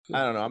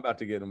I don't know. I'm about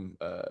to get them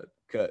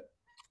cut.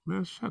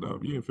 Man, shut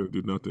up. You ain't finna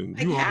do nothing.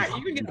 Like,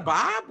 you can get a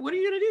bob? What are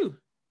you gonna do?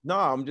 No,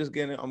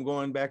 I'm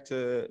going back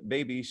to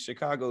baby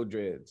Chicago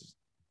dreads.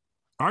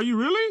 Are you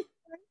really?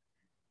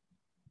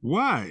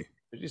 Why?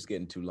 They're just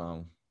getting too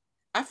long.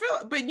 I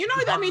feel, but you know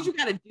what that means? You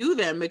got to do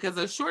them because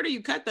the shorter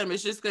you cut them,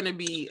 it's just going to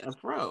be a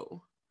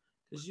fro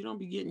because you don't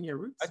be getting your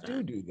roots. I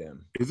do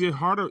them. Is it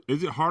harder?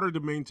 Is it harder to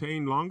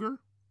maintain longer?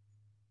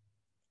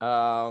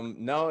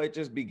 No, it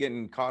just be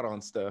getting caught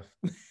on stuff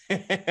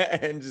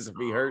and just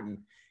be hurting,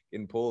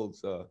 getting pulled.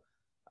 So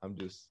I'm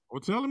just.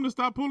 Well, tell him to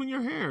stop pulling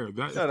your hair.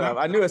 Shut up.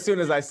 I knew as soon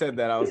as I said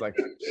that, I was like,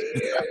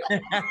 you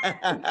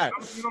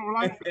don't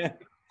like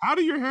that. How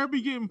do your hair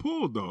be getting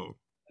pulled though?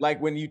 Like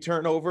when you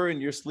turn over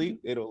in your sleep,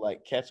 it'll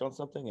like catch on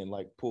something and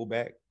like pull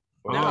back.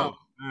 No.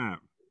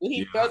 When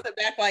he throws it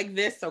back like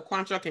this, so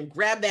Quantrell can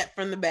grab that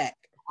from the back.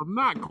 I'm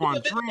not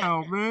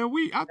Quantrell, man.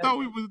 I thought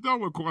we was done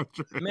with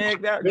Quantrell.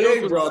 Man,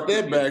 they brought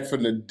that back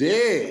from the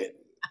dead.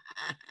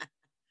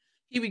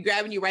 He be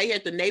grabbing you right here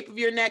at the nape of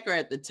your neck or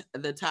at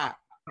the top.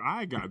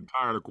 I got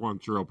tired of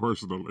Quantrell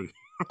personally.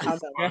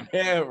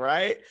 Yeah,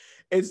 right.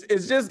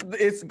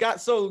 It's got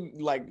so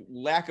like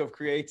lack of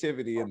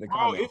creativity in the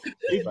comments.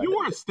 If you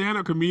were a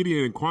stand-up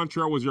comedian and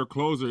Quantrell was your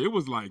closer, it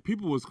was like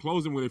people was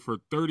closing with it for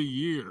 30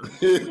 years.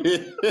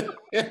 Okay.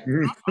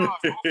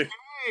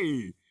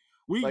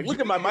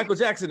 Look at my Michael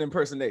Jackson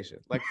impersonation.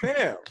 Like,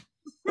 fam.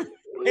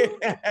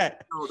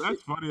 Oh,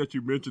 that's funny that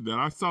you mentioned that.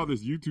 I saw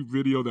this YouTube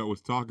video that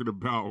was talking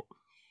about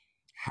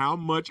how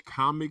much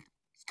comics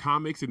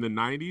in the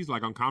 90s,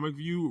 like on Comic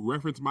View,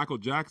 reference Michael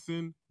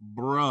Jackson.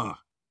 Bruh.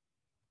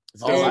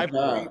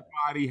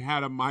 Everybody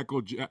had a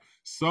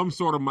some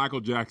sort of Michael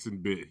Jackson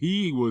bit.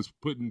 He was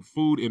putting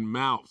food in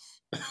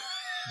mouths.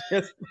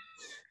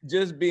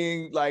 Just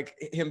being like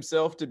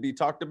himself to be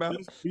talked about.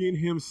 Just being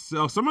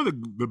himself. Some of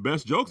the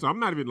best jokes, I'm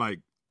not even like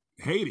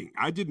hating.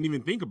 I didn't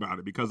even think about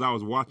it because I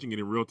was watching it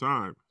in real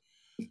time.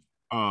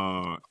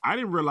 I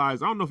didn't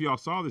realize, I don't know if y'all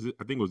saw this,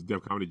 I think it was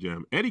Def Comedy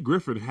Jam. Eddie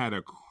Griffin had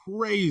a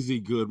crazy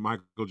good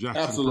Michael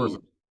Jackson. Absolutely.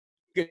 Person.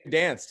 Good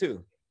dance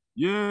too.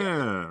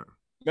 Yeah.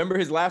 Remember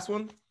his last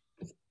one?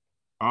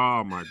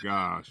 Oh my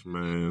gosh,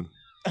 man.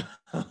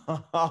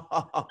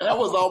 That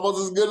was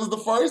almost as good as the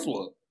first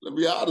one. To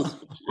be honest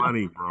with you.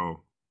 Funny,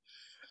 bro.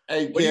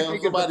 Hey, Cam,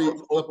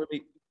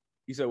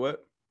 you said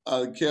what?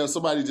 Cam,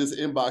 somebody just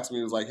inboxed me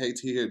and was like, hey,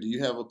 T here, do you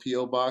have a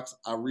P.O. box?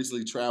 I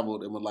recently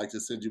traveled and would like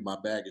to send you my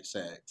baggage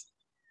tags.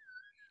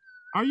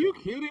 Are you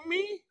kidding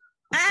me?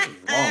 Why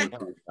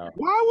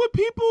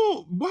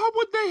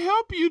would they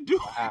help you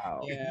do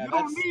wow. Yeah, you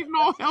don't need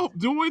no help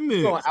doing this.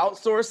 You gonna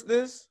outsource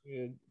this?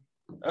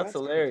 That's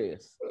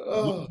hilarious.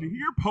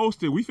 Here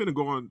posted, we finna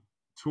go on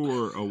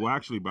tour. Well,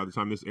 actually, by the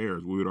time this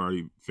airs, we would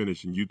already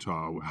finish in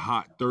Utah with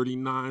hot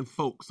 39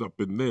 folks up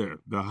in there.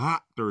 The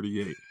hot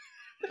 38.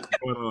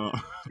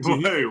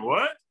 Wait,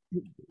 what?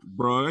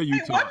 Bro,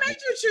 Utah. What made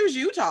you choose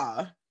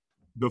Utah?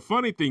 The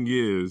funny thing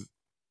is,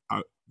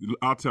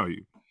 I'll tell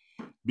you,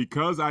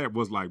 because I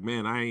was like,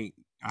 man, I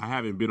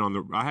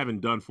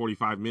haven't done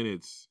 45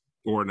 minutes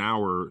or an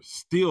hour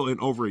still in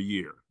over a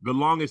year, the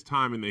longest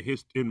time in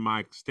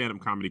my stand-up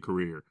comedy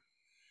career.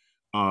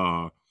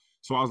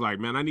 So I was like,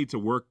 man, I need to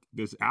work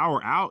this hour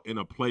out in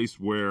a place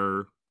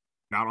where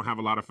I don't have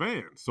a lot of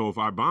fans. So if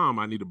I bomb,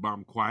 I need to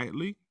bomb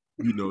quietly,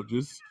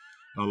 just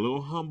a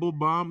little humble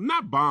bomb.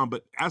 Not bomb,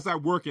 but as I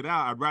work it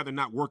out, I'd rather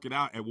not work it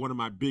out at one of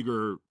my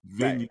bigger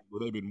venues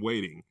where they've been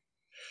waiting.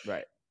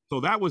 Right.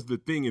 So that was the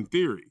thing in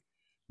theory.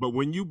 But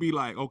when you be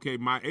like, okay,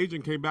 my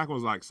agent came back and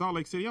was like, Salt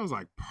Lake City, I was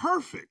like,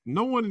 perfect.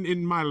 No one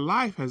in my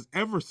life has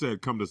ever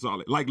said come to Salt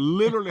Lake. Like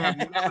literally I've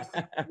never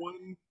seen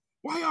one.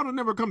 Why y'all don't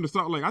never come to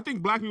Salt Lake? I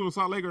think black people in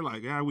Salt Lake are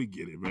like, yeah, we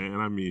get it,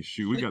 man. I mean,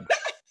 shoot, we got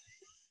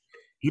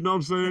you know what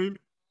I'm saying?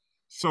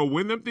 So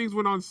when them things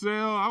went on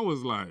sale, I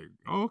was like,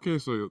 oh, okay,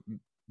 so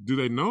do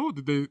they know?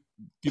 Did they,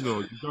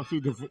 you got see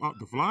the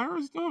flyer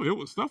and stuff?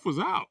 Stuff was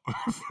out.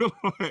 I feel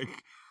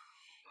like,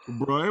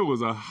 bro, it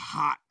was a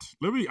hot.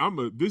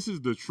 This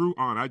is the true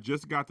on. I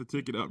just got the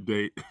ticket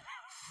update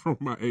from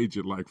my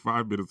agent like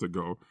 5 minutes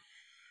ago.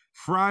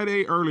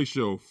 Friday early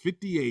show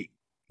 58,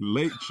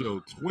 late show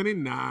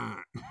 29.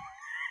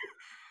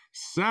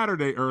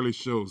 Saturday early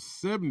show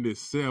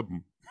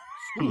 77,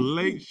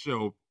 late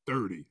show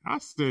 30. I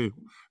say,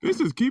 this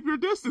is keep your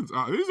distance.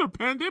 These are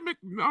pandemic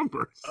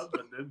numbers.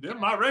 They're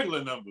my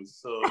regular numbers.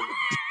 So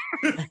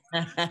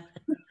I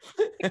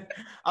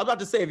was about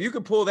to say, if you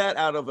could pull that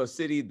out of a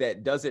city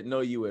that doesn't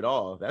know you at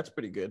all, that's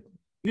pretty good.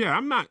 Yeah,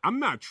 I'm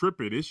not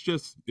tripping.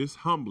 It's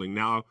humbling.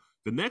 Now,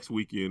 the next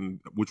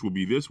weekend, which will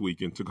be this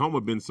weekend, Tacoma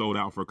been sold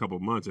out for a couple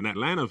of months, and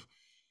Atlanta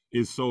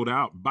is sold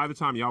out. By the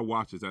time y'all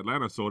watch this,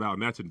 Atlanta sold out,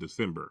 and that's in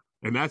December,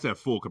 and that's at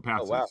full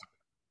capacity. Oh, wow.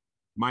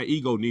 My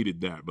ego needed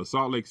that, but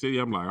Salt Lake City,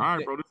 I'm like, all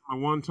right, bro, this is my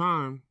one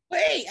time.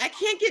 Wait, I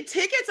can't get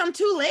tickets. I'm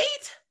too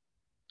late.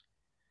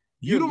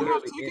 You don't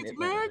have tickets,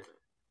 Meg?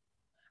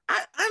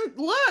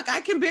 Look,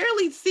 I can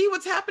barely see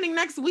what's happening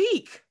next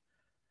week.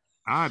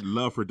 I'd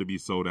love for it to be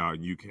sold out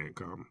and you can't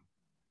come.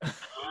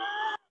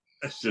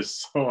 That's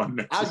just so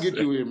unnecessary. I'll get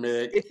you in,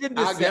 Meg. It's in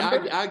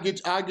December. I'll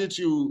get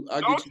you.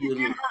 Don't you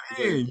get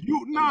her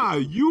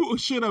in? You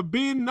should have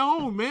been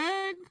known,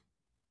 man.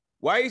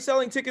 Why are you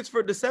selling tickets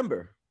for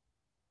December?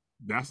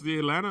 That's the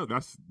Atlanta.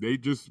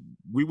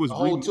 We was The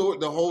whole reading- tour.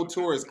 The whole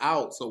tour is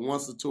out. So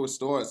once the tour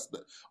starts,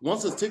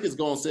 once the tickets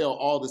go on sale,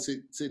 all the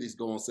cities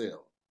go on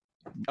sale.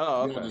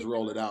 Oh, You don't just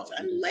roll it out.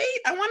 I'm late.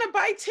 I want to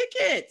buy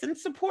tickets and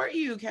support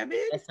you, Kevin.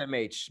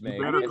 SMH, You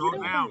man. better go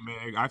down,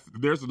 man.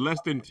 There's less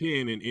than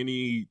 10 in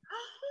any.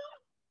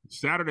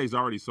 Saturday's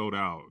already sold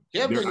out.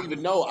 Kev didn't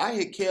even know. I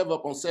hit Kev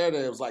up on Saturday.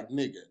 It was like,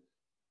 nigga,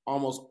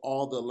 almost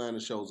all the Atlanta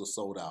shows are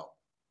sold out.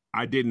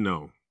 I didn't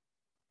know.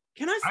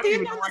 Can I I didn't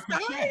stand even on know I the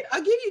could side? shoot.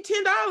 I'll give you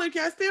 $10.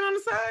 Can I stand on the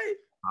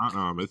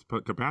side? It's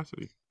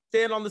capacity.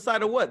 Stand on the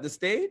side of what? The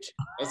stage?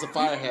 That's a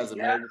fire hazard,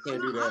 man. You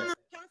can't do that.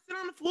 Can I sit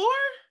on the floor?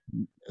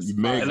 That's a You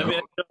may fire And go.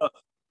 hazard.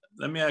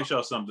 let me ask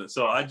y'all something.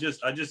 So I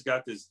just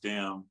got this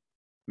damn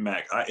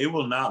Mac. It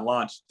will not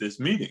launch this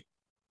meeting.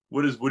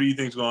 What do you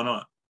think's going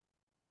on?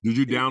 Did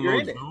you You're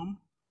download in it. Zoom?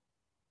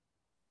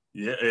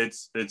 Yeah,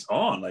 it's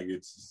on. Like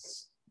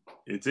it's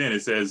in.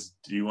 It says,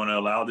 "Do you want to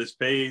allow this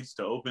page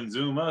to open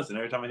Zoom us?" And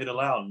every time I hit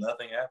allow,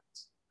 nothing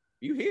happens.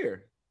 You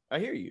hear? I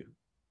hear you.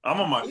 I'm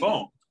on my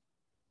phone,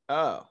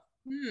 Oh,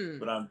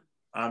 but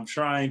I'm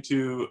trying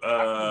to.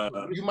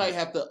 You might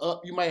have to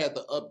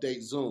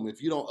update Zoom.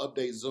 If you don't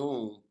update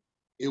Zoom,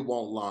 it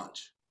won't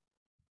launch.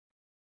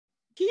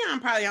 Keon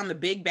probably on the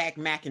big back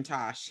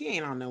Macintosh. She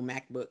ain't on no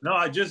MacBook. No,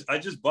 I just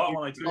bought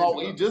one like 2 Oh,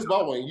 days he ago. just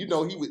bought one. You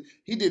know,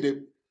 he did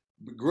it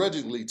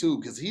begrudgingly too,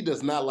 because he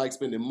does not like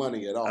spending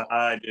money at all.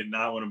 I did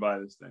not want to buy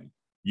this thing.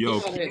 Yo,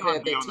 Keon has Keon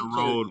had be that on the teacher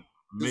road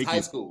Since high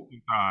making school.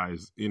 chicken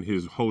thighs in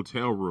his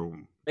hotel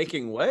room.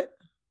 making what?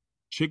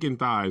 Chicken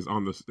thighs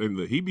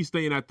he be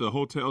staying at the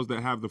hotels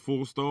that have the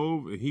full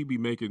stove, and he be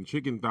making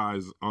chicken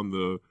thighs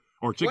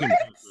or chicken.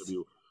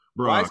 What?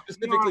 Bruh, Why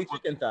specifically Keon-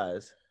 chicken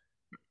thighs?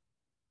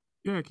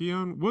 Yeah,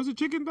 Keon, was it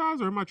chicken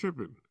thighs or am I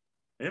tripping?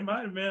 It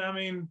might have been. I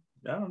mean,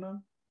 I don't know.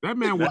 That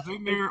man was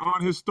in there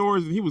on his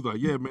stories, and he was like,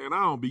 "Yeah, man,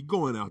 I don't be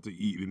going out to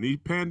eat." And he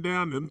panned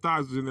down, them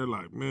thighs was in there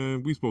like,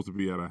 "Man, we supposed to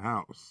be at a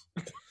house."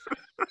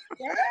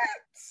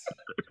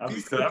 I'll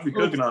be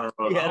cooking on the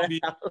road. Yeah, I'll be-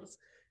 house.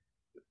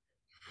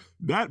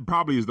 That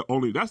probably is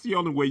that's the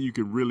only way you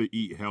can really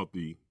eat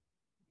healthy.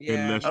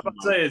 Yeah. Unless I'm about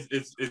to say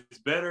it's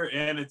better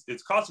and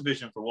it's cost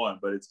efficient for one,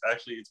 but it's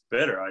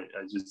better. I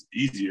just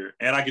easier,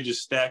 and I could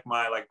just stack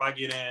my, like, if I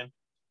get in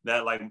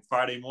that like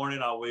Friday morning,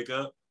 I'll wake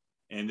up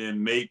and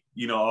then make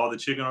all the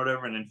chicken or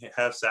whatever, and then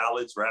have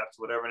salads, wraps,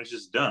 whatever, and it's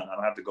just done. I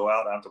don't have to go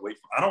out. I don't have to wait.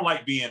 I don't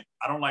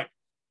like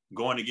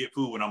going to get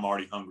food when I'm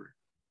already hungry.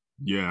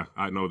 Yeah,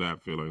 I know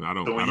that feeling.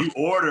 So when you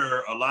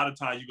order, a lot of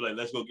times you be like,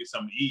 let's go get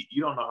something to eat.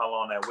 You don't know how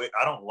long that wait.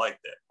 I don't like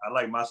that. I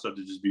like my stuff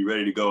to just be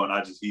ready to go, and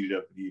I just heat it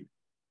up and eat it.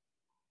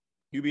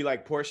 You be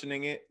like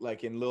portioning it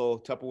like in little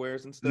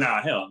Tupperwares and stuff?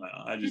 Nah, hell no.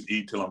 I just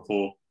eat till I'm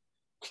full.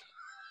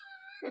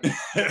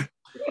 I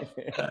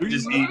Do you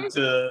just really?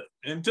 eat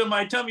until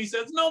my tummy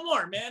says, no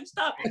more, man.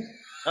 Stop it.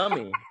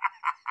 Tummy.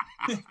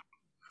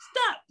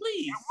 Stop,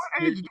 please.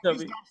 What age did you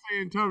Tummy. stop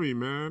saying tummy,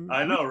 man?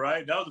 I know,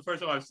 right? That was the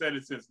first time I've said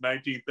it since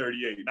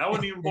 1938. And I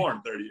wasn't even born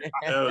in 38.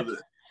 That was it.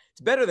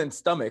 It's better than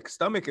stomach.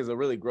 Stomach is a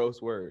really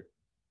gross word.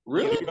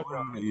 Really?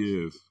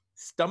 He is.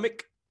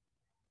 Stomach,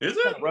 Is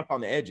kind it? of rough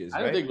on the edges, I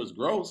right? didn't think it was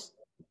gross.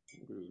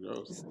 It was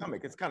gross.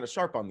 Stomach, it's kind of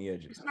sharp on the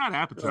edges. It's not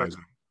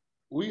appetizing.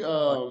 Me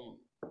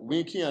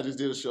and Keon just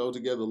did a show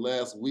together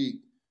last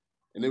week,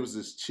 and there was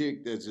this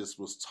chick that just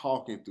was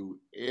talking through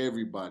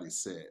everybody's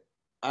set.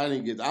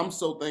 I'm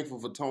so thankful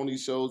for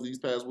Tony's shows these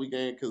past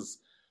weekend, because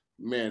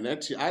man,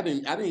 that chick, I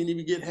didn't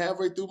even get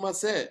halfway through my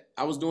set.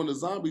 I was doing the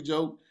zombie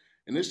joke,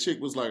 and this chick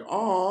was like,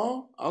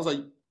 "Oh," I was like,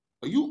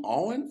 "Are you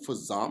on for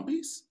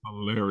zombies?"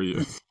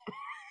 Hilarious.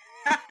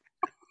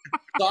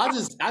 So I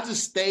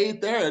just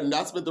stayed there, and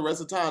I spent the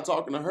rest of the time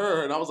talking to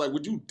her, and I was like,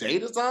 "Would you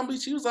date a zombie?"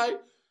 She was like,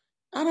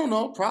 "I don't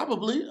know,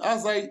 probably." I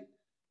was like,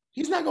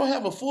 "He's not gonna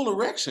have a full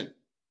erection.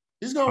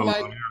 He's gonna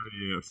like."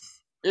 Hilarious.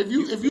 If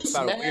you About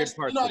a weird smash,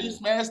 part you to you this.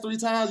 smash 3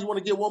 times, you want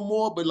to get one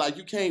more, but like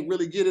you can't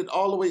really get it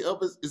all the way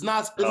up. It's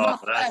not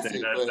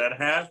flaccid, but that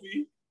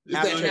happy? it's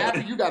Half that check.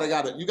 happy.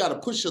 You gotta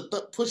push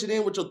push it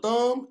in with your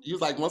thumb. You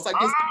was like, once I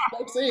get 6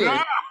 strokes in,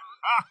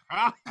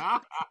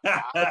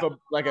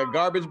 Like a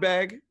garbage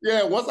bag.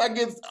 yeah, once I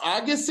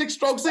get 6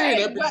 strokes in,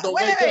 that bitch don't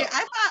wait, wake wait.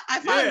 up. I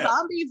thought Yeah.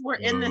 zombies were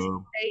in the Uh,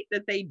 state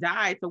that they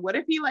died. So what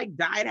if he like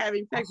died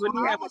having sex? Wouldn't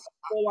he have a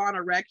full on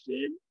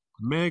erection?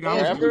 Meg, I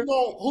And was Forever?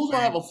 who's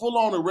gonna have a full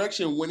on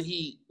erection when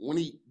he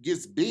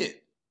gets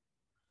bit?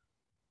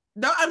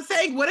 No, I'm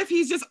saying, what if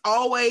he's just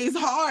always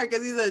hard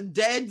because he's a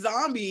dead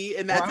zombie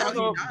and that's Well, I how don't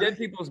know he if dies? dead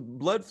people's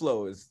blood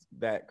flow is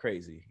that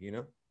crazy, you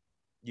know?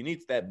 You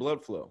need that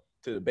blood flow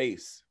to the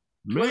base.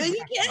 Well, Meg then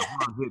you asking can't.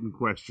 hard-hitting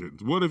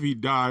questions. What if he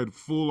died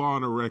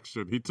full-on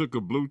erection? He took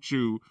a Blue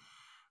Chew,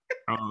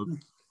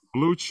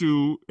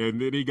 and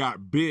then he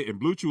got bit, and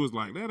Blue Chew was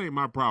like, "That ain't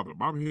my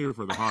problem. I'm here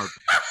for the hard."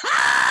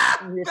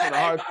 I'm here for the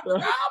hard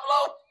stuff.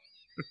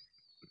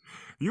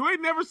 You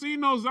ain't never seen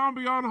no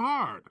zombie on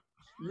hard.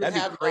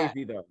 That'd be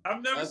crazy though.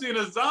 I've never seen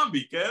a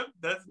zombie, Kev.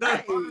 That's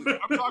not.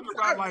 I'm talking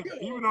about like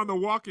even on The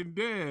Walking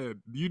Dead.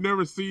 You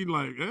never seen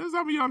like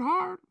zombie on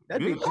hard.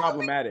 That'd be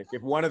problematic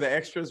if one of the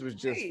extras was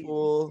just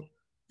full.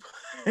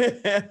 You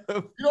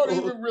don't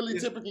even really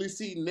typically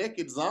see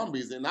naked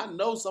zombies, and I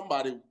know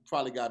somebody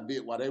probably got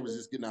bit while they was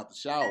just getting out the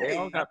shower. They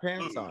all got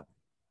pants on.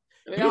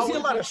 You don't see a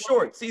lot of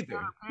shorts either.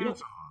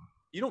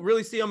 You don't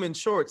really see them in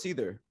shorts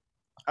either.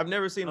 I've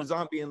never seen a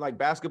zombie in like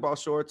basketball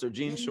shorts or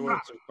jean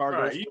shorts or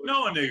cargo shorts. You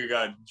know a nigga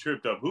got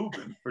tripped up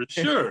hooping for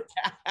sure.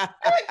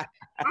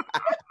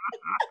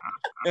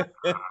 They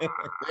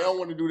don't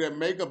want to do that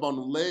makeup on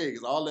the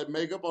legs. All that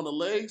makeup on the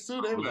legs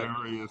too. They're like,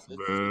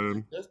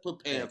 man. Let's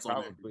put pants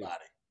on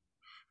everybody.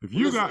 If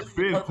you got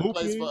big perfect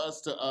place for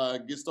us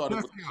to get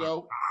started with the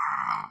show.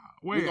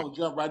 We're gonna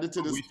jump right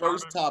into this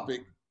first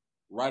topic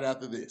right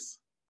after this.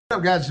 What's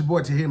up, guys? It's your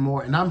boy Tahir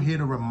Moore, and I'm here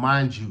to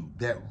remind you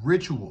that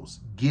rituals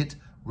get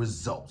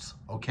results.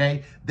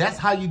 Okay, that's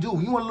how you do.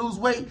 When you want to lose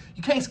weight,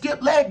 you can't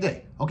skip leg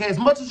day. Okay, as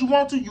much as you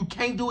want to, you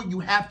can't do it. You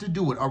have to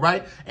do it. All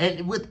right,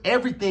 and with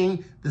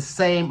everything, the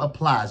same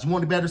applies. You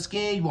want better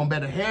skin, you want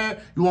better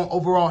hair, you want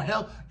overall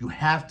health. You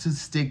have to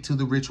stick to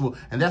the ritual,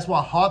 and that's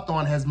why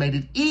Hawthorne has made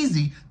it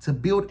easy to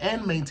build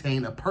and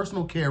maintain a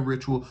personal care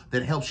ritual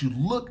that helps you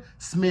look,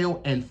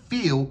 smell, and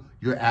feel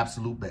your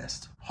absolute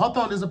best.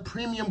 Hawthorne is a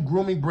premium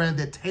grooming brand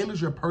that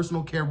tailors your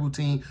personal care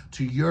routine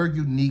to your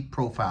unique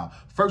profile.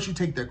 First, you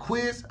take their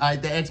quiz.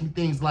 They ask me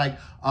things like,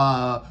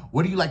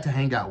 where do you like to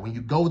hang out? When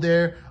you go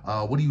there,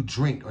 what do you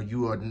drink? Are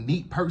you a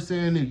neat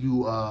person? Are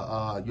you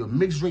you're a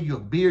mixed drink? You're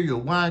a beer? You're a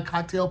wine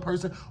cocktail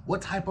person?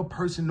 What type of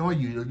person are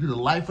you? Are you the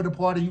life of the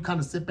party? You kind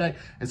of sit back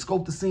and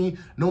scope the scene.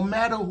 No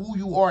matter who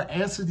you are,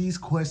 answer these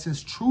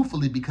questions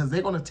truthfully, because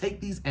they're going to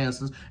take these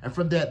answers, and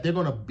from that, they're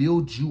going to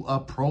build you a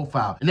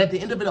profile. And at the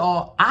end of it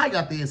all, I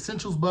got the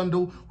essentials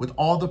bundle with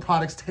all the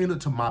products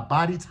tailored to my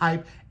body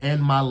type and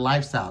my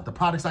lifestyle. The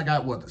products I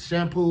got were the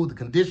shampoo, the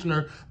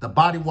conditioner, the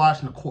body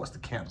wash, and of course the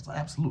candles. I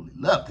absolutely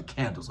love the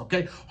candles,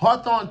 okay?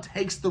 Hawthorne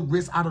takes the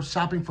risk out of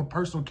shopping for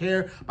personal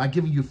care by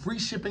giving you free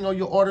shipping on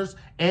your orders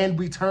and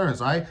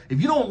returns, all right?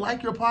 If you don't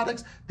like your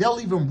products,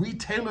 they'll even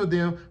retailer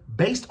them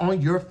based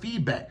on your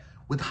feedback.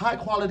 With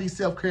high-quality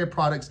self-care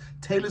products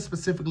tailored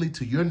specifically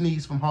to your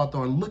needs from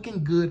Hawthorne,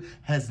 looking good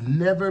has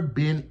never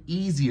been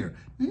easier.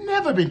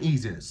 Never been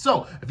easier.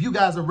 So, if you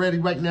guys are ready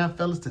right now,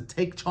 fellas, to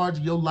take charge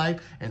of your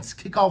life and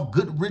kick off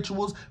good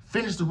rituals,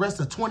 finish the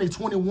rest of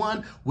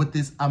 2021 with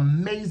this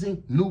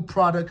amazing new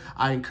product,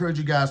 I encourage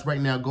you guys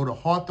right now, go to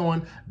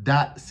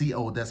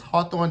hawthorne.co. That's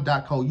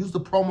hawthorne.co. Use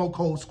the promo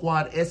code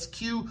SQUAD,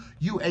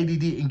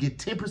 SQUADD, and get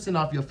 10%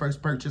 off your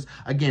first purchase.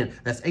 Again,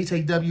 that's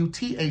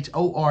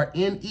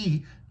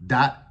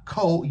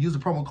HAWTHORNE.co. Use the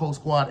promo code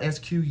SQUAD,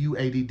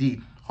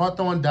 SQUADD.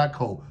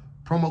 Hawthorne.co.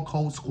 Promo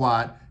code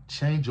SQUAD.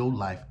 Change your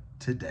life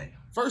today.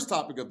 First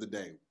topic of the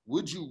day.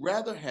 Would you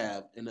rather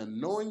have an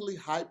annoyingly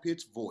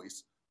high-pitched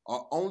voice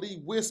or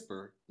only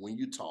whisper when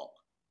you talk?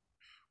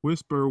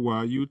 Whisper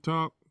while you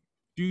talk.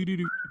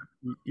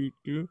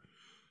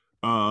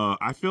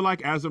 I feel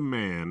like as a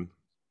man,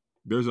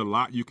 there's a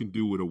lot you can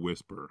do with a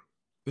whisper.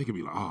 They can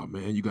be like, oh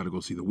man, you got to go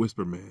see the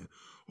Whisper Man.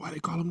 Why they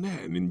call him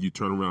that? And then you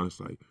turn around,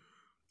 it's like,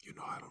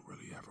 I don't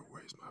really ever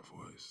raise my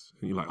voice.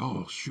 And you're like,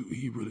 oh shoot,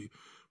 he really.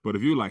 But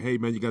if you're like, hey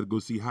man, you got to go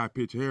see High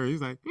Pitch Harry,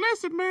 he's like,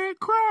 listen man,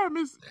 crime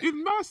is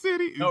in my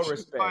city. No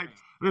respect. Like,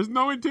 there's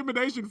no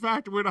intimidation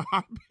factor with a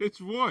high pitched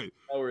voice.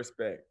 No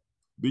respect.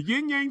 The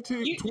Yin Yang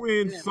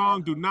Twins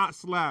song do not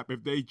slap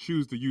if they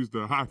choose to use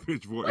the high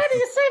pitched voice. Where do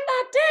you see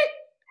my dick?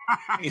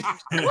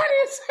 Where do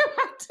you see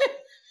my dick?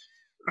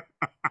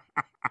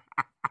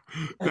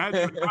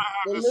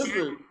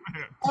 Listen,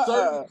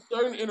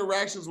 certain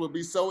interactions would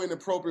be so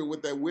inappropriate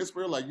with that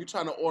whisper. Like you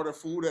trying to order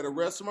food at a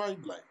restaurant,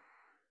 you'd be like,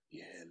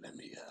 "Yeah, let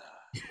me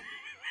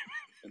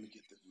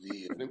get the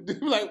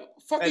vid." Like,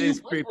 fuck, you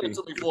whispering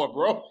to me for,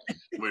 bro?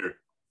 Weird.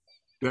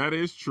 That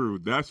is true.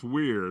 That's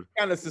weird.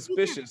 Kind of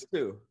suspicious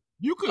too.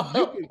 You could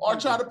or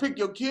try to pick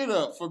your kid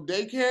up from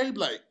daycare. You'd be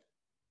like,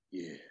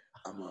 "Yeah,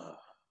 I'm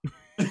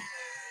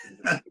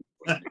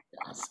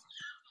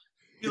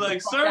You're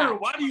like, sir,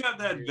 why do you have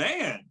that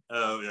van?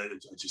 Oh, I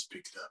just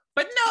picked it up.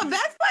 But no,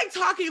 that's like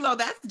talking low.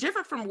 That's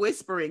different from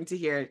whispering to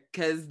hear,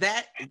 because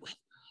that is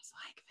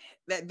like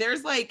that.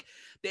 There's like,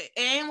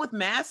 and with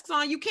masks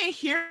on, you can't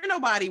hear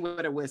nobody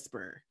with a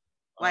whisper.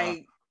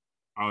 Like,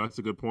 oh, that's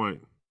a good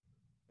point.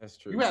 That's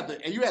true. You have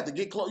to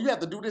get close. You have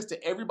to do this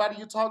to everybody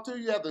you talk to.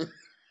 You have to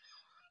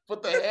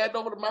put the hand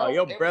over the mouth. Oh,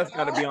 your breath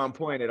got to be on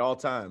point at all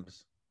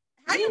times.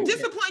 How do you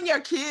discipline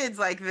your kids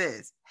like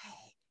this?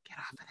 Get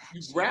off of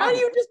that. How do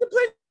you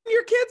discipline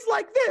your kids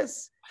like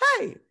this?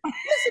 Hey,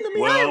 listen to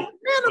me. I am a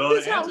man of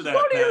this house.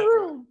 Go to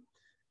your room.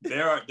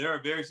 There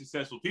are very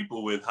successful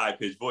people with high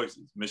pitched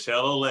voices.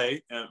 Michelle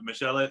Olay,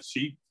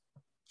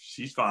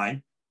 she's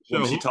fine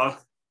when she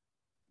talks.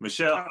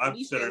 Michelle, I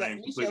said her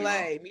name completely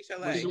wrong.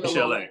 Michelle.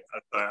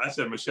 I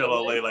said Michelle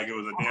Olay like it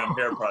was a damn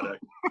hair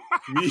product.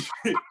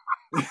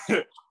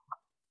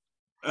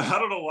 I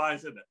don't know why I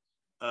said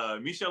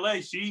that. Michelle,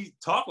 she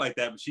talked like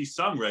that, but she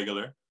sung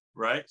regular.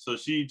 right? So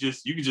you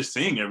could just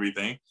sing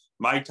everything.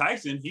 Mike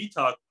Tyson, he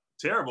talked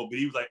terrible, but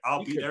he was like,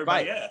 "I'll beat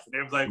everybody's ass," and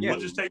they was like, "We'll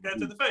just take that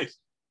to the face."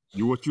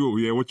 What you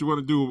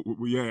want to do?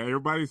 Yeah,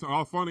 everybody's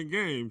all fun and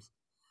games.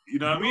 You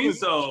know what I mean?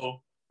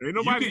 So ain't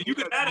nobody. You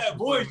can have that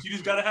voice. You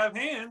just gotta have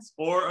hands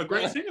or a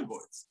great singing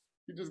voice.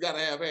 You just gotta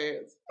have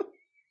hands.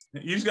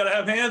 You just gotta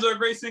have hands or a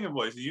great singing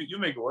voice. You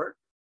make it work.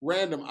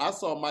 Random. I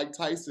saw Mike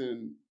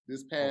Tyson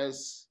this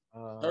past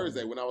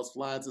Thursday when I was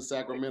flying to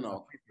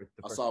Sacramento.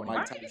 I saw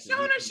Mike Tyson. Why are you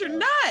showing us your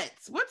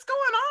nuts? What's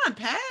going on,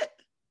 Pat?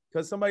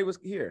 Because somebody was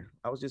here.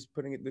 I was just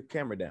putting the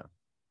camera down.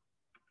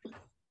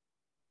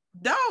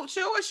 Don't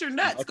show us your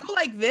nuts. Go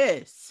like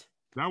this.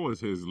 That was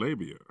his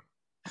labia.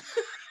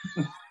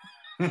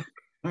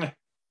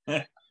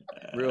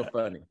 Real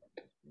funny.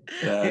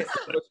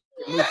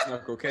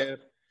 Knuckle, Kev.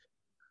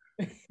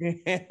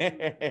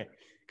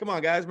 Come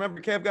on, guys.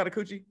 Remember Kev got a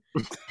coochie?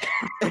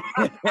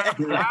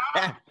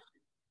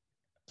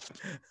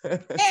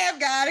 Kev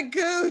got a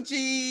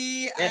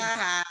coochie.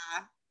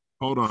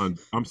 Hold on.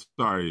 I'm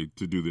sorry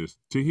to do this.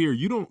 Tahir,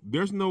 you don't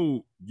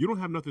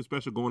have nothing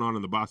special going on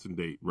in the Boston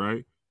date,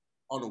 right?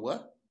 On the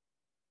what?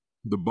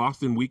 The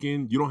Boston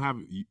weekend.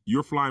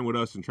 You're flying with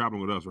us and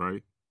traveling with us,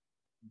 right?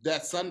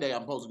 That Sunday,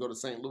 I'm supposed to go to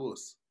St.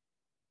 Louis.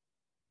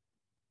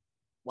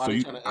 I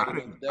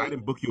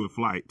didn't book you a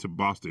flight to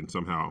Boston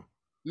somehow.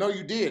 No,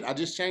 you did. I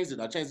just changed it.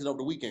 I changed it over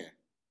the weekend.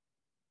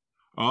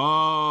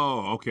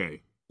 Oh,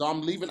 okay. So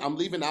I'm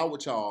leaving out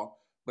with y'all,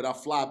 but I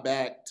fly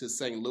back to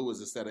St.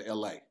 Louis instead of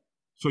LA.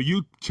 So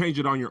you changed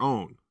it on your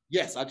own?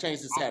 Yes, I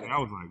changed it Saturday. I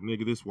was like,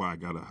 nigga, this is why I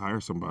gotta hire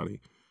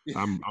somebody.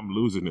 I'm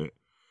losing it.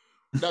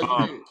 No,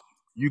 you did.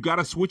 You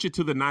gotta switch it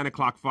to the 9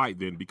 o'clock flight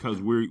then,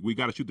 because we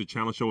gotta shoot the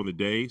challenge show in the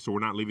day, so we're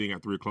not leaving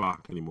at 3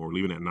 o'clock anymore. We're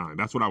leaving at 9.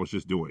 That's what I was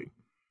just doing.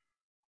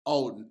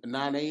 Oh,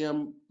 9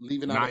 a.m.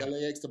 leaving out of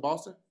LAX to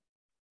Boston?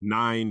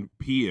 9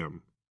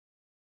 p.m.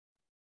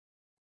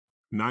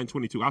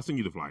 9:22. I'll send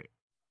you the flight.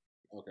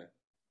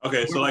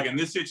 Okay. So like in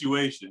this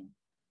situation,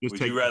 would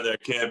you rather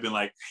Kev been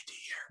like, "Hey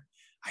dear,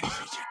 I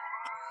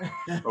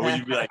need you," or would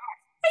you be like,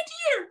 "Hey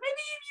dear,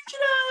 maybe you should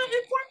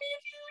inform me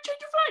if you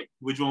change your flight"?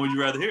 Which one would you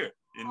rather hear?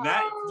 In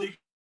that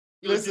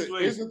listen,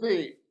 situation. here's the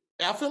thing.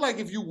 I feel like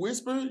if you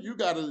whisper, you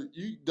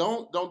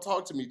don't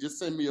talk to me. Just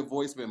send me a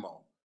voice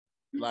memo.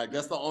 Like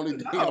that's the only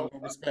thing I'm gonna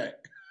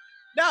respect.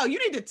 No, you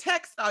need to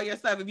text all your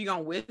stuff if you're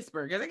gonna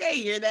whisper, because I can't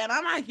hear that.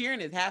 I'm not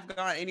hearing it. Half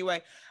gone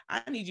anyway.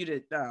 I need you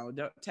to don't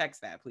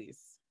text that, please.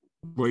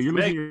 Well,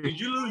 did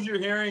you lose your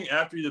hearing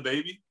after the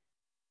baby?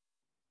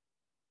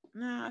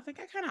 No, I think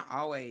I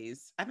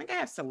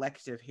have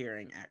selective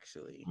hearing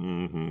actually.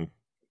 Mm-hmm.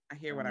 I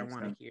hear what I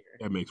want to hear.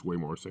 That makes way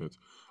more sense.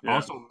 Yeah.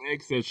 Also,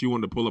 Meg said she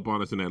wanted to pull up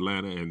on us in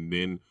Atlanta, and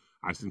then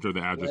I sent her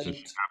the address, and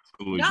she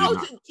absolutely No,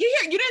 did not.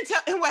 you didn't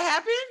tell him what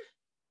happened?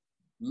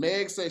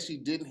 Meg said she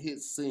didn't hit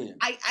send.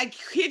 I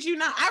kid you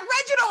not. I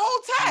read you the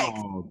whole text.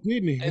 Oh,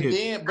 didn't hit. And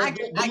then, but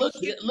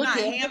look,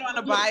 hand on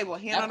the Bible.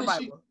 Hand on the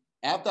Bible.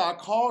 After I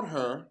called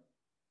her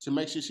to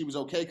make sure she was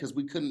okay, because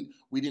we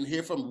didn't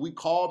hear from her. We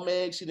called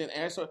Meg, she didn't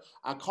answer.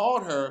 I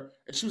called her,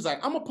 and she was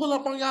like, "I'm gonna pull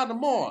up on y'all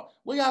tomorrow.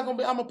 Where y'all gonna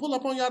be? I'm gonna pull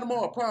up on y'all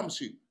tomorrow. I promise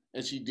you."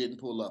 And she didn't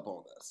pull up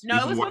on us. No,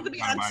 it was supposed to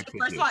be on.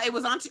 First of all, it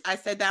was on. I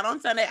said that on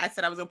Sunday. I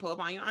said I was gonna pull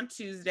up on you on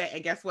Tuesday,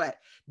 and guess what?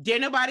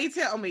 Didn't nobody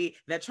tell me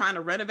that trying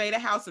to renovate a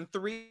house in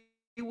 3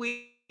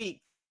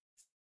 weeks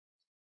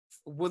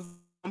was.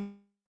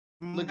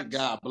 Look at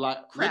God,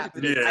 crap.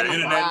 Yeah,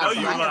 internet know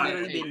you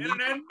lying.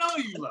 Internet know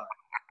you lying.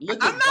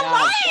 I'm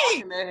not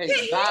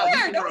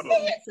lying.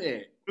 Don't say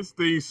it. This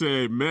thing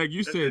said, Meg,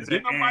 you said,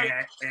 did nobody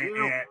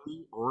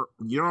or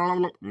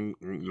you're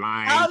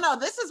lying. Oh no,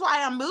 this is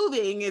why I'm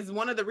moving. Is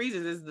one of the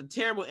reasons is the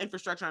terrible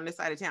infrastructure on this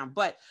side of town.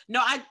 But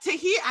no, I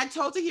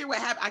told Tahir what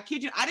happened. I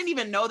kid you, I didn't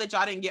even know that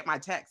y'all didn't get my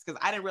text because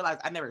I didn't realize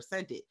I never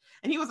sent it.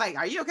 And he was like,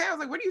 "Are you okay?" I was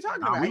like, "What are you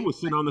talking about?" We was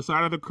sitting on the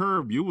side of the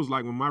curb. You was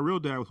like, when my real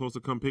dad was supposed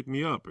to come pick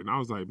me up, and I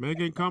was like, Meg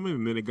ain't coming.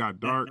 And then it got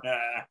dark.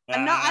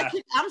 And no,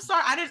 I'm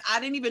sorry. I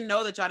didn't even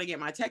know that y'all didn't get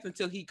my text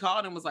until he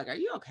called and was like, "Are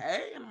you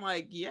okay?" And I'm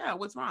like, "Yeah,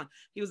 what's wrong?"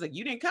 He was like,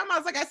 "You didn't come." I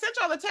was like, "I sent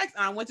y'all the text,"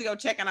 and I went to go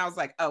check, and I was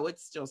like, "Oh,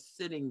 it's still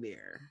sitting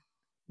there."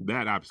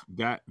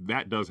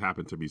 That does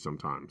happen to me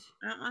sometimes.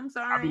 I'm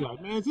sorry. I'd be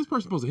like, "Man, is this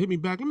person supposed to hit me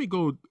back? Let me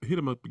go hit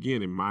him up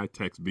again." And my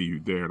text be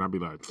there, and I'd be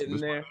like, "Sitting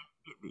there."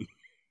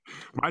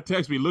 My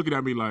text be looking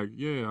at me like,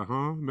 "Yeah,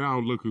 huh? Now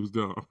look who's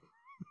dumb."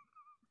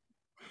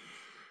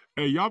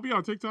 Hey, y'all be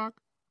on TikTok?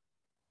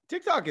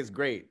 TikTok is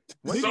great.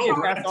 Once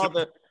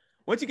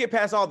you get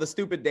past all the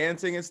stupid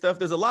dancing and stuff,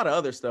 there's a lot of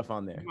other stuff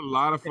on there. A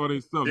lot of funny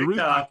stuff.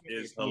 TikTok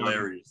is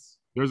hilarious.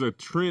 There's a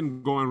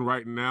trend going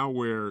right now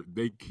where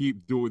they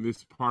keep doing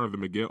this part of the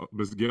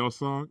Miguel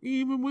song,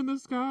 even when the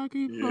sky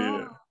keeps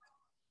falling.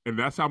 And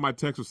that's how my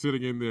text was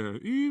sitting in there.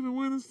 Even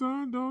when the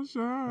sun don't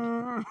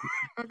shine,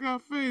 I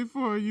got faith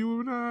for you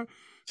and I.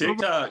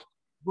 TikTok is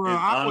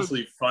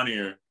honestly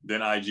funnier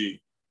than IG.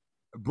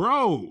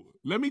 Bro,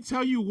 let me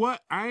tell you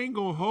what. I ain't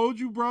gonna hold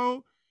you,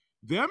 bro.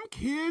 them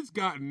kids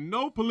got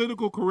no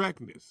political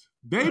correctness.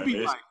 They be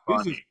It's like,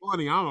 "This is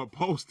funny. I'm gonna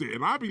post it,"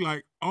 and I be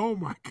like, "Oh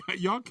my god,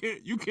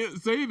 you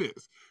can't say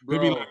this." They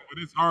be Bro. like,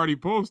 "But it's already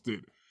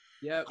posted."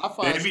 Yep. I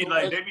find They be so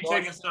like, much they be dark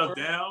taking stuff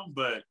humor. down,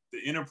 but the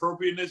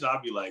inappropriateness,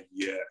 I'll be like,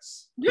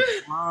 yes.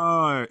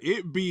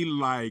 It be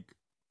like,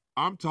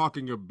 I'm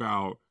talking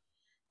about.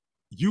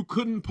 You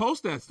couldn't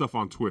post that stuff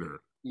on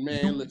Twitter.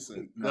 Man,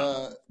 listen.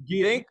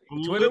 You think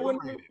Twitter would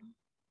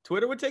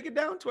Obliterated. take it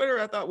down? Twitter,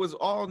 I thought was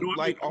all No,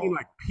 like I mean,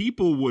 like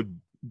people would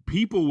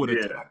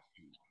Yeah. attack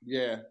you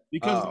Yeah.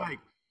 because Oh. like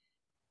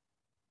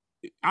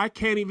I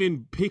can't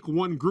even pick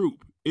one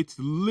group. It's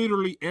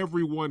literally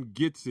everyone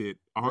gets it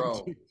on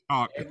Bro.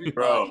 TikTok. Everybody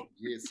Bro.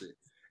 gets it.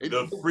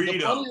 The freedom.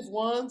 The funniest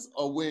ones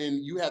are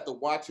when you have to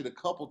watch it a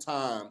couple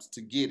times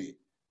to get it.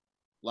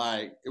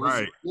 Like, it was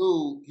Right. a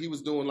dude, he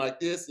was doing like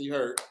this, and you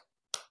heard.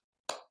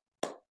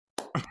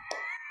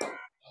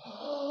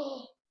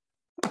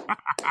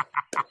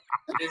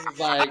 It was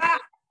like,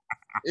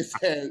 it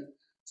said,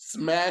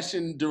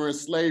 smashing during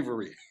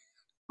slavery.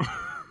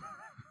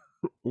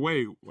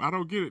 Wait, I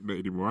don't get it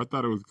anymore. I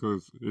thought it was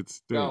because it's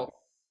still. No,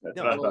 That's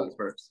No, what I thought at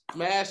first.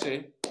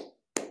 smashing,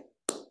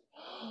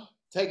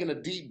 taking a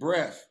deep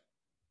breath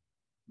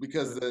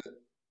because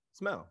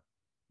smell.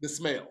 the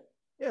smell.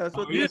 Yeah, that's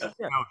what. Oh, yeah. It's a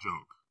smell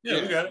joke.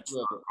 Yeah, we got it.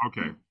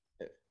 Okay.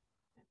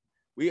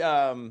 We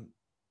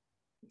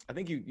I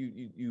think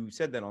you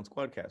said that on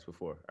Squadcast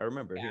before. I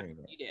remember hearing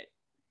that. You did.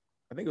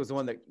 I think it was the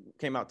one that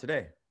came out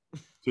today.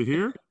 To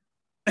hear?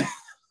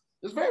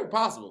 It's very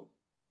possible.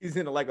 He's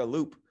in like a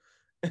loop.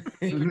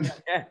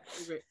 Yeah.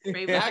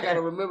 Favorite. Now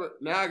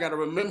I gotta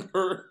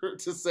remember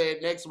to say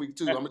it next week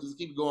too. I'm gonna just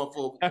keep going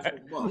for a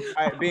month.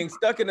 All right, being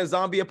stuck in a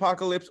zombie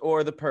apocalypse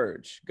or the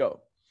purge.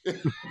 Go.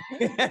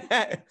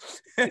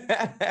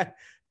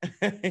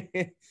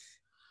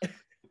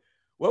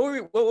 What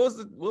was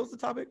the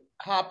topic?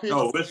 High pitch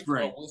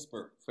whispering.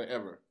 whisper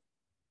forever.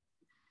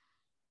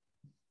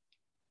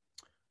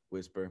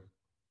 Whisper.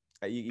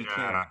 You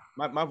Yeah.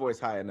 can't. My voice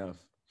high enough.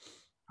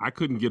 I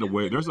couldn't get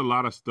away. There's a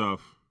lot of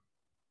stuff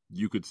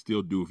you could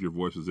still do if your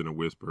voice was in a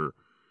whisper.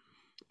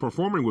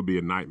 Performing would be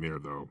a nightmare,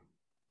 though.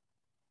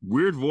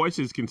 Weird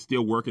voices can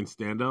still work in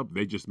stand up.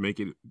 They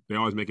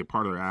always make it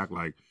part of their act,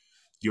 like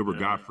Gilbert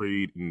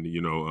Gottfried and,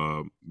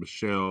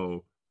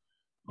 Michelle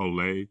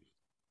Olay.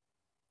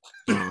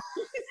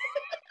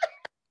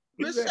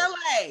 Michelle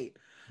A.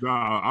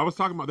 I was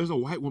talking about, there's a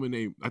white woman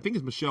named, I think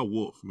it's Michelle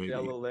Wolf, maybe.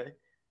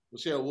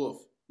 Michelle Wolf.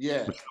 Yeah.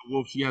 Michelle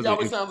Wolf, she has She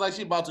always sounds like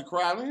she about to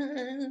cry.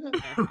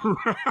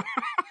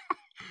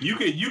 You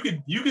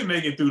could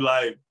make it through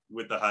life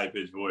with the high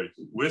pitched voice.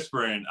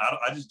 Whispering,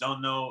 I just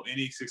don't know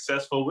any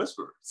successful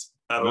whisperers.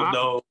 I don't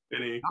know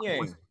any.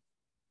 Yang.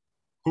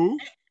 Who?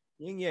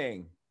 Yin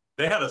Yang.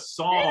 They had a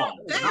song.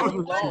 They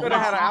could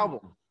have had an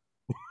album.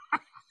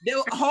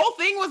 The whole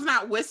thing was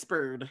not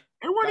whispered.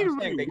 They weren't I'm even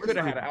saying really they could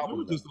have had an whispering. album,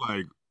 They were just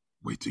like,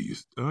 wait till you.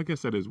 I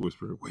guess that is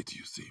whispering. Wait till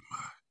you see my.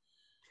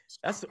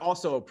 That's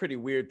also a pretty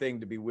weird thing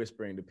to be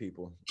whispering to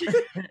people.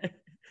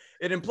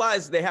 It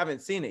implies they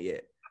haven't seen it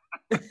yet.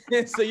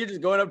 So you're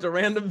just going up to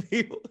random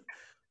people.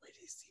 Wait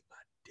till you see my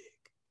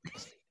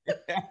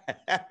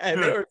dick.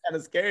 And they were kind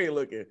of scary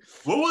looking.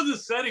 What was the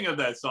setting of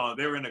that song?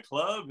 They were in a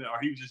club, or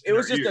he was just? It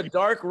was just a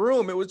dark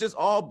room. It was just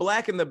all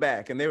black in the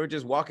back, and they were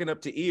just walking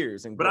up to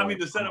ears. And But I going, mean,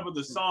 the setup of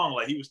the song,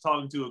 like he was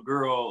talking to a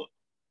girl.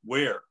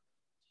 Where?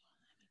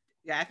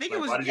 Yeah, I think Like,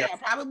 it was why did you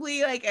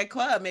probably like a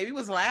club. Maybe it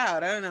was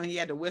loud. I don't know. He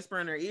had to whisper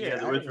in her ear. He had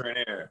to whisper in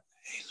air.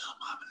 Hey, little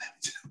mama, let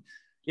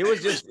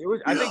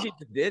me I think he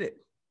just did it.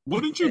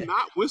 Wouldn't you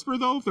not whisper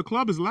though? If the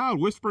club is loud,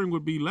 whispering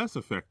would be less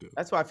effective.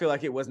 That's why I feel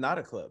like it was not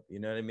a club. You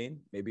know what I mean?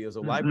 Maybe it was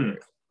a library.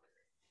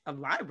 A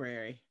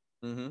library.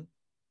 Mm-hmm.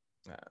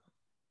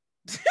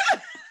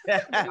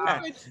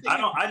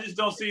 I just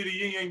don't see the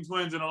Yin Yang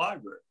Twins in a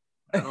library.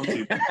 I don't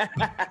see.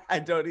 I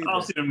don't either. I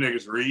don't see them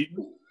niggas reading.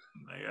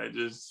 Like, I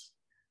just.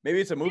 Maybe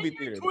it's a movie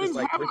theater. Twins It's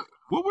like,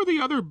 what were the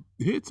other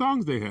hit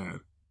songs they had?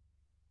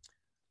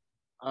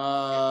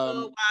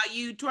 While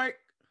you twerk.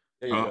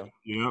 there you go.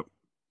 Yep.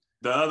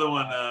 The other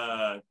one,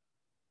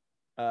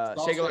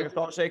 Shake it like a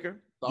salt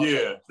shaker.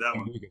 yeah, that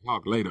one. We can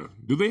talk later.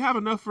 Do they have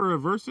enough for a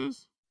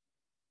versus?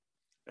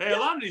 Hey, a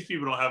lot of these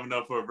people don't have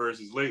enough for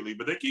verses lately,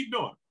 but they keep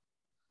doing.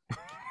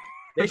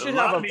 They A should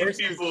lot have a of these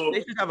versus. people- They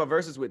should have a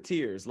versus with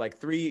tiers, like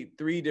three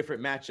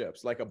different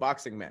matchups, like a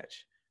boxing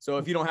match. So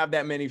if you don't have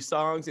that many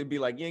songs, it'd be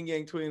like Yin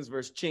Yang Twins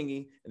versus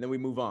Chingy, and then we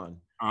move on.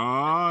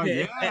 Oh,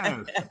 yes.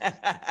 And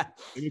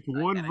it's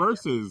one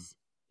versus.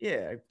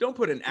 Yeah, don't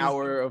put an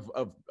hour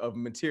of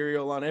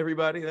material on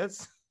everybody.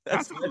 That's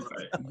Some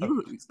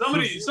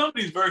of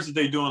these verses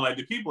they doing, like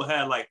the people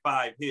had like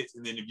 5 hits,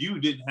 and then if you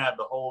didn't have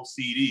the whole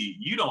CD,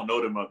 you don't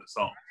know them other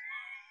songs.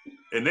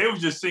 And they was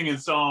just singing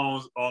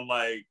songs on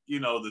like,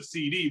 the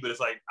CD, but it's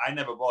like I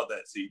never bought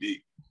that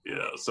CD.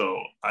 So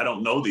I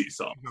don't know these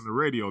songs. On the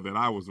radio that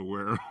I was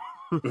aware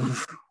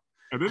of.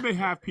 And then they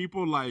have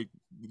people like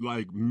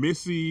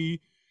Missy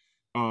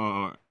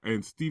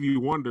and Stevie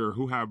Wonder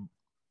who have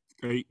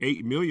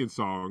 8 million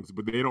songs,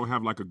 but they don't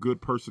have like a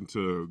good person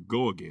to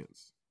go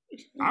against.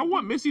 I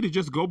want Missy to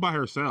just go by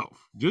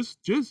herself. Just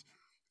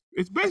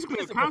it's basically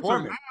a It's a concert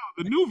performance.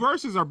 now. The new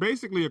verses are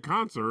basically a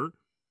concert.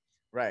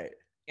 Right.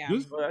 Yeah.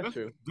 Well, that's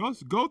true.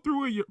 Just go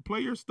through it,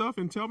 play your stuff,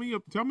 and tell me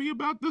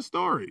about the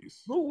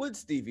stories. Who would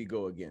Stevie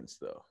go against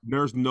though?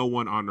 There's no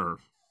one on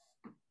earth.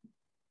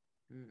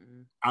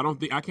 Mm-mm. I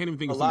can't even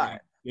think of somebody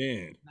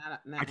dead.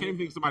 I can't even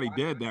think of somebody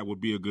dead that would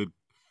be a good.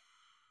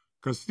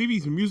 Because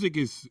Stevie's music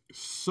is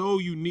so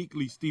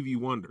uniquely Stevie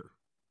Wonder.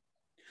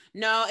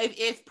 No,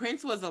 if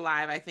Prince was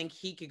alive, I think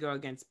he could go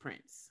against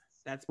Prince.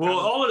 That's Well,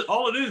 probably-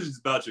 all it is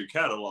about your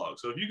catalog.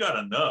 So if you got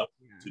enough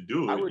to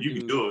do I it, would you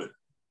can do it.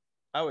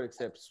 I would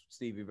accept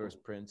Stevie versus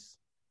Prince.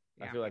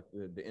 I Yeah. feel like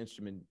the Stevie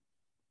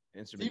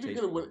instrumentation.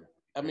 could have went.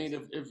 I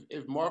mean,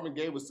 if Marvin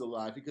Gaye was still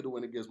alive, he could have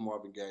went against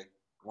Marvin Gaye.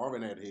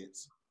 Marvin had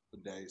hits for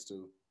days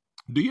too.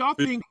 Do y'all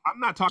think, I'm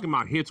not talking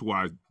about hits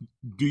wise,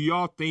 do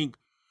y'all think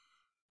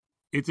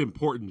it's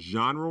important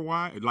genre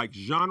wise? Like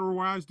genre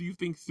wise, do you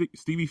think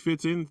Stevie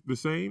fits in the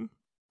same?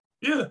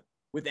 Yeah.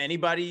 With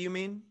anybody, you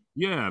mean?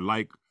 Yeah,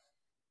 like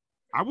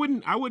I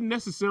wouldn't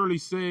necessarily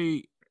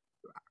say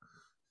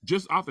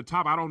just off the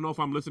top. I don't know if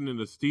I'm listening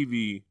to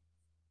Stevie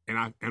and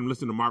I'm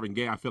listening to Marvin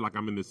Gaye. I feel like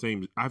I'm in the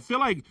same. I feel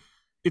like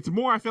it's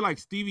more. I feel like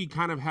Stevie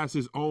kind of has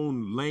his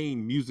own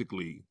lane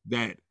musically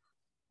that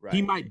Right.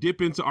 he might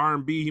dip into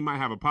R&B. He might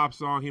have a pop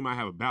song. He might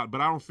have a ballad,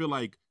 but I don't feel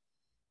like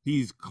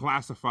he's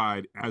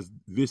classified as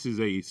this is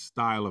a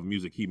style of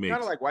music he makes.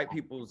 Kind of like white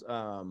people's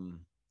Elton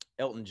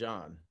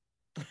John.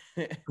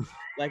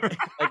 like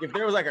if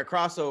there was like a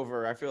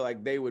crossover, I feel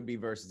like they would be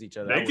versus each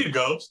other. They could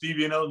go.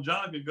 Stevie and Elton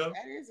John could go.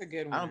 that is a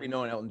good one. I don't be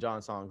knowing Elton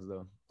John songs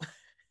though.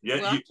 Yeah,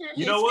 Well, I'm sure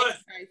you his know what?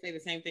 fans probably say the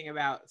same thing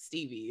about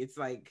Stevie. It's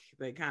like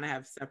they kind of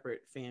have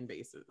separate fan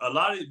bases. A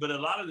lot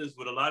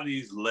of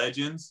these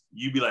legends,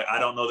 you be like, I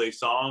don't know their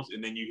songs,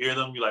 and then you hear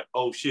them, you're like,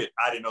 oh shit,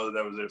 I didn't know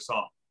that was their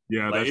song.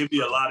 Yeah, Like that's it'd be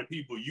a lot of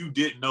people you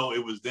didn't know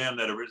it was them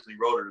that originally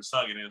wrote it or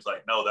sung it, and it's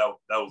like, no,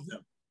 that was them.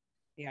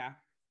 Yeah.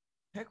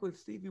 Heck would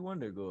Stevie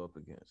Wonder go up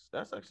against?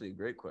 That's actually a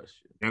great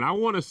question. And I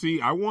want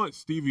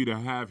Stevie to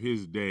have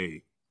his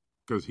day.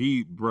 Cause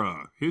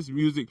his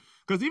music,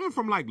 cause even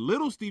from like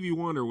little Stevie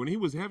Wonder, when he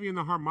was heavy in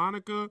the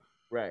harmonica,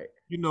 Right.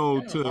 he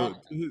was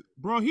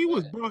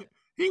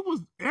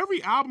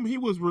every album he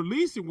was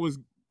releasing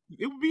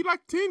it would be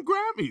like 10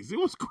 Grammys. It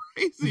was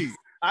crazy.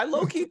 I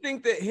low key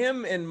think that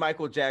him and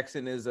Michael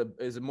Jackson is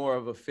more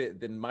of a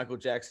fit than Michael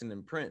Jackson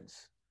and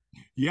Prince.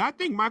 Yeah, I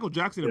think Michael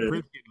Jackson and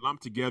Prince get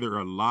lumped together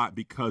a lot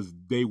because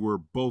they were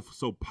both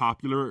so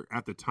popular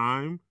at the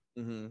time.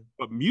 Mm-hmm.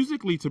 But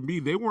musically, to me,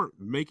 they weren't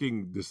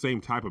making the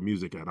same type of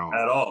music at all.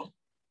 At all.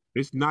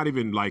 It's not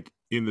even like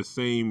in the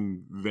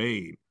same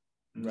vein.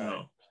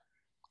 No.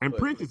 And But-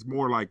 Prince is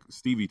more like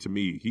Stevie to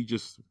me. He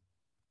just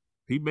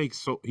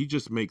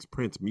makes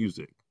Prince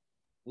music.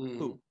 Who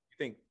you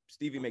think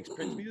Stevie makes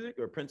Prince music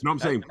or Prince? No, I'm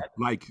saying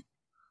like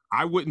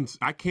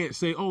I can't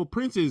say, oh,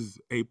 Prince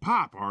is a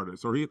pop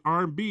artist or he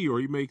R&B or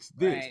he makes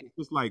this. Right. It's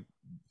just like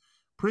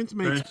Prince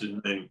makes Prince just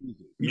make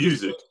music. He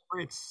just music. makes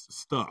Prince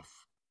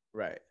stuff.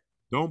 Right.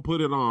 Don't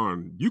put it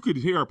on. You could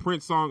hear a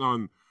Prince song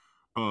on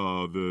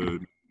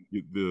the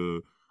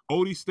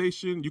oldie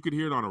station. You could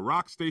hear it on a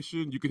rock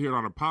station. You could hear it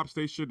on a pop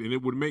station, and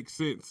it would make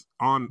sense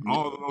on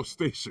all of those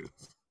stations.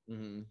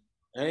 Mm-hmm.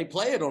 And they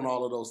play it on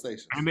all of those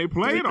stations. And they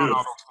play it on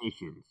all those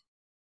stations.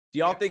 Do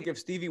y'all think if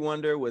Stevie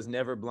Wonder was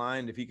never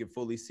blind, if he could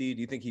fully see,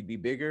 do you think he'd be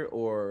bigger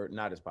or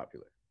not as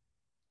popular?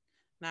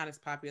 Not as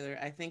popular.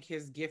 I think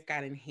his gift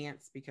got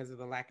enhanced because of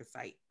the lack of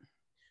sight.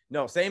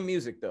 No, same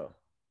music though,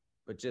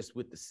 but just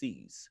with the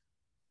C's.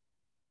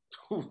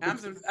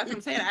 That's what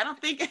I'm saying. I don't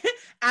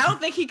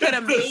think he could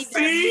have made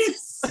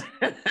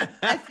that.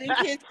 I think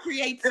his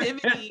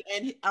creativity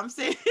and I'm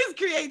saying his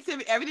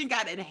creativity, everything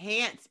got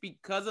enhanced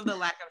because of the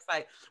lack of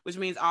sight, which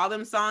means all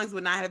them songs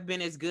would not have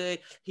been as good.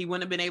 He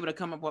wouldn't have been able to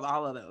come up with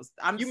all of those.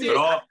 I'm serious.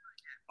 But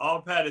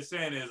all Pat is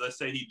saying is, let's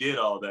say he did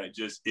all that,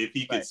 just if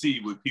he could see,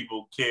 would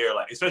people care?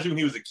 Like, especially when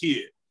he was a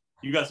kid.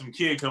 You got some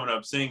kid coming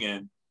up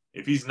singing.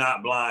 If he's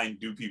not blind,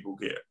 do people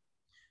care?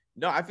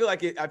 No, I feel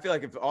like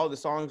if all the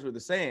songs were the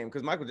same,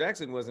 because Michael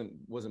Jackson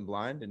wasn't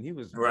blind and he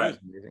was Right.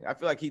 amazing. I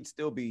feel like he'd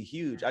still be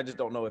huge. I just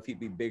don't know if he'd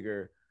be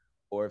bigger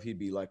or if he'd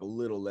be like a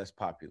little less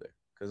popular.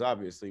 Because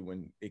obviously,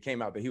 when it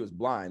came out that he was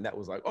blind, that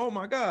was like, oh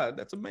my God,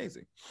 that's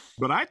amazing.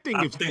 But I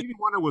think if Stevie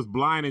Wonder was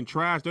blind and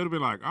trash, they'd have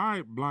been like, all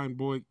right, blind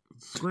boy,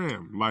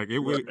 scram. Like it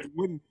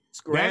wouldn't.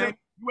 Scram.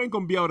 You ain't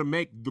gonna be able to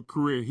make the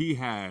career he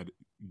had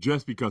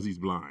just because he's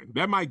blind.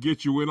 That might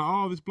get you in.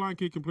 Oh, this blind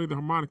kid can play the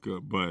harmonica,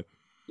 but.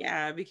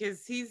 Yeah,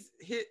 because his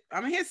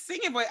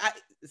singing voice.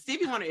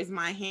 Stevie Wonder is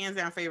my hands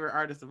down favorite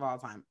artist of all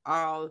time.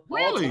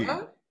 Really?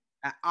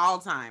 All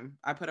time.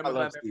 I put him I love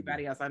above Stevie.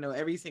 everybody else. I know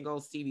every single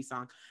Stevie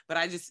song, but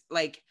I just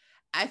like.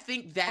 I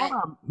think that.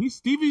 Hold on.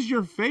 Stevie's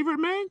your favorite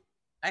man?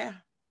 Yeah.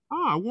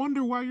 Oh, I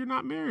wonder why you're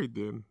not married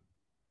then.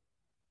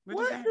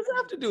 What does that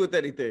have to do with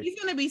anything? He's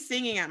gonna be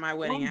singing at my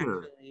wedding,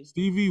 Wonder. actually.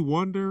 Stevie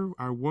Wonder.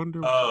 I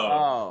wonder.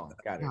 Oh,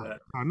 got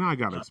it. Now I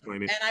gotta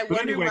explain it. And I But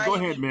wonder anyway, why go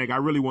you ahead, Meg. I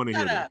really want to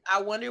hear Shut that. up.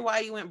 I wonder why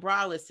you went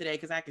braless today,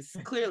 because I could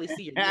clearly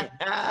see your dick.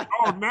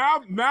 Oh,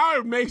 now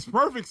it makes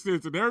perfect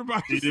sense, and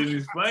everybody. She didn't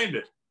explain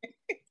it.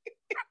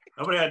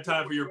 Nobody had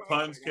time for your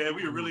puns, Kev.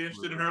 We were really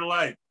interested in her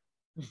life.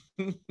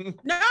 No,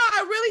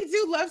 I really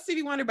do love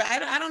Stevie Wonder, but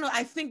I don't know.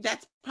 I think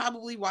that's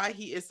probably why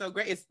he is so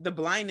great. It's the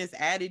blindness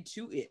added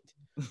to it.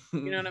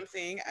 You know what I'm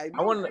saying? I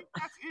want to.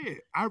 That's it.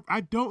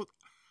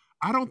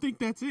 I don't think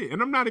that's it,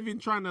 and I'm not even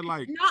trying to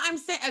like. No, I'm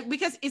saying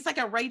because it's like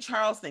a Ray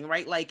Charles thing,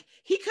 right? Like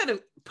he could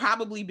have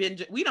probably been.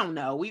 We don't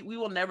know. We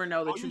will never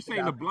know the Oh, truth. you're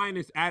saying the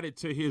blindness added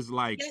to his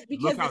like. Yes,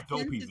 because look how the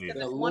dope he's senses,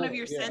 in. it's one of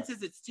your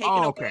senses, it's taken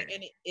away,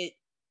 and it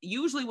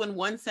usually when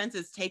one sense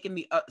is taken,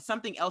 the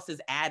something else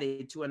is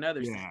added to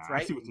another sense,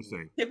 right? I see what you're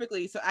saying.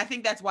 Typically, so I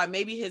think that's why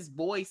maybe his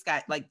voice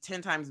got like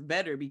 10 times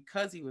better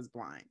because he was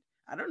blind.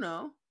 I don't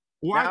know.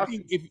 Well, I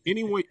think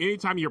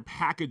anytime you're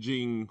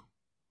packaging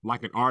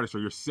like an artist or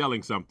you're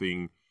selling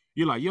something,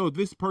 you're like, yo,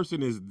 this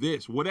person is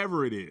this,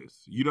 whatever it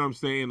is. You know what I'm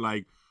saying?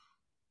 Like,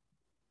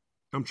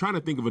 I'm trying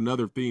to think of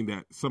another thing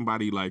that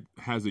somebody like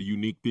has a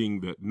unique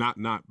thing that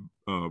not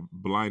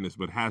blindness,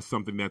 but has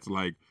something that's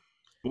like,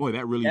 boy,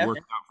 that really worked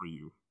out for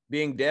you.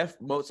 Being deaf,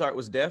 Mozart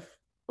was deaf,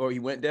 or he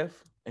went deaf,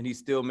 and he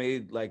still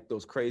made like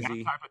those crazy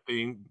that type of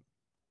thing.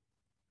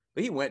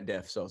 But he went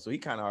deaf, so he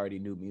kind of already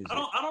knew music.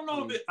 I don't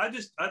know if it. I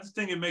just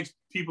think it makes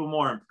people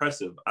more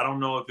impressive. I don't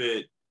know if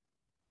it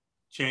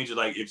changes.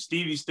 Like if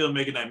Stevie's still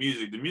making that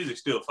music, the music's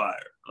still fire.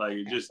 Like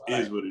it just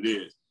is what it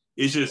is.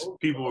 It's just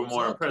people were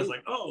more impressed.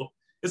 Like, oh,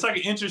 it's like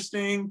an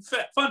interesting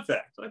fun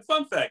fact. Like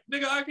fun fact,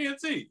 nigga, I can't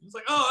see. It's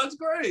like, oh, that's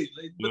great.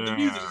 Like, but the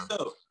music is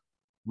dope.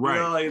 Right.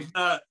 You know,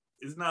 like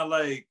it's not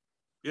like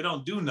it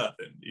don't do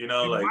nothing. You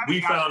know, like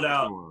we found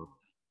out,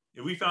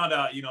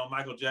 you know,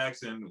 Michael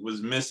Jackson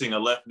was missing a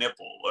left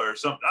nipple or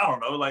something. I don't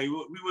know. Like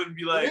we wouldn't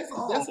be like, that's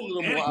a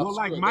little more well,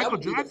 like Michael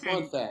Jackson. The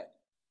fun fact.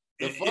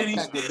 The fun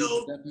fact is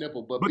left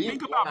nipple, but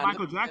think about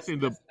Michael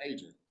Jackson.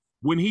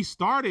 When he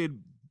started,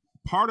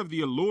 part of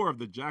the allure of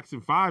the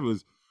Jackson 5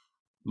 was,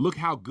 look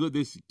how good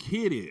this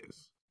kid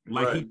is.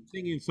 Like he's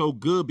singing so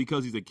good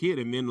because he's a kid,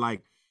 and then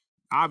like.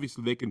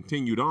 Obviously they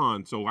continued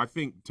on. So I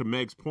think to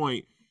Meg's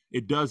point,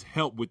 it does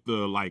help with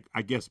the, like,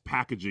 I guess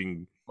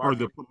packaging or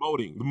the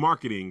promoting, the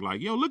marketing.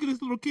 Like, yo, look at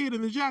this little kid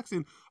in the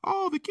Jackson.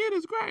 Oh, the kid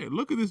is great.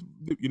 Look at this.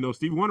 You know,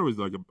 Stevie Wonder was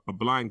like a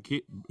blind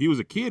kid. He was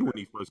a kid when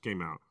he first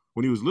came out,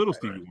 when he was little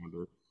Stevie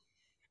Wonder.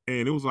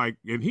 And it was like,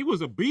 and he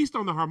was a beast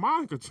on the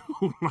harmonica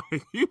too.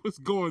 Like he was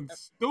going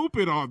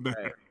stupid on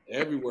that.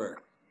 Everywhere.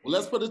 Well,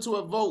 let's put it to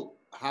a vote.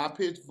 High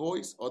pitched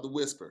voice or the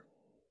whisper?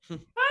 I'm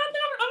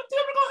never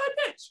going high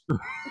pitch.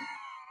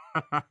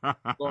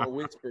 Going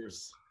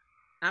whispers.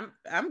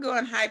 I'm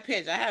going high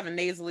pitch. I have a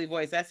nasally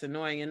voice. That's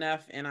annoying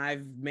enough, and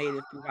I've made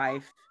it through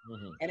life.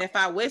 And if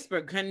I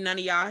whisper, couldn't none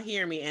of y'all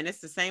hear me? And it's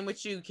the same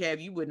with you,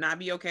 Kev. You would not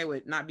be okay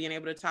with not being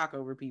able to talk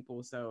over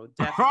people. So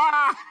definitely.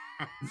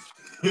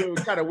 You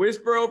kind of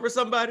whisper over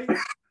somebody.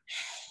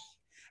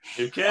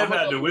 If Kev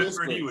had to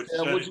whisper, he would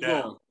shut it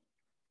down.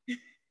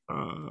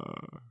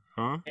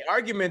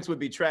 Arguments would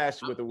be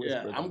trashed with a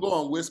whisper. Yeah, I'm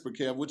going whisper,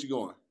 Kev. What you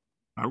going?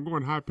 I'm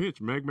going high pitch.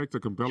 Meg makes a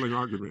compelling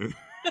argument.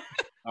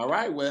 All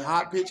right, well,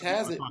 high pitch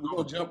has it. We're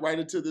going to jump right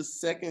into the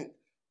second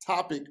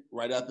topic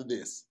right after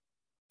this.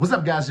 What's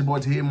up, guys? Your boy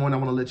Tahir Moore, and I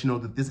want to let you know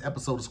that this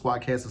episode of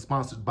Squadcast is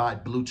sponsored by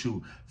Blue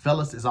Chew.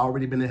 Fellas, it's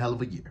already been a hell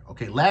of a year,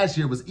 okay? Last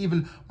year was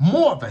even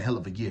more of a hell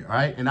of a year, all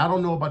right? And I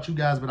don't know about you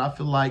guys, but I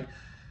feel like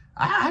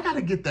I got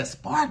to get that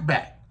spark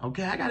back.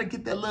 Okay, I gotta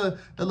get that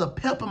little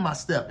pep in my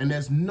step, and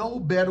there's no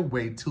better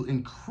way to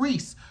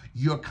increase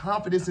your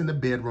confidence in the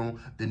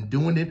bedroom than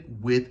doing it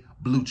with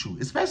Blue Chew.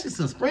 Especially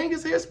since spring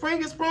is here,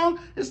 spring is sprung.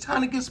 It's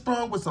time to get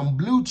sprung with some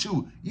Blue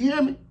Chew. You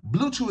hear me?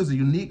 Blue Chew is a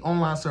unique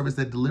online service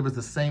that delivers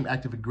the same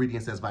active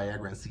ingredients as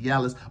Viagra and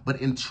Cialis,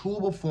 but in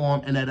chewable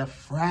form and at a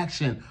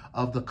fraction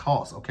of the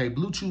cost. Okay,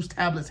 Blue Chew's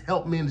tablets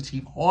help men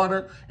achieve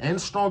harder and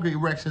stronger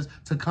erections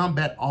to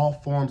combat all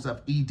forms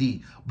of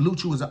ED. Blue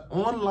Chew is an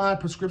online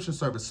prescription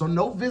service, so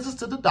no visits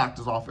to the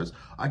doctor's office.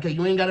 Okay,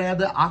 you ain't gotta have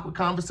that awkward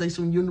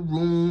conversation when you're in the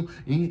room.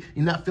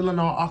 You're not feeling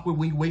all awkward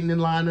when you're waiting in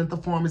line at the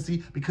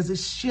pharmacy, because it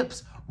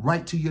ships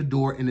right to your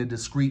door in a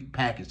discreet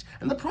package.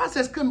 And the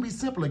process couldn't be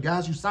simpler,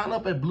 guys. You sign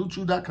up at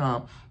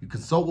BlueChew.com, you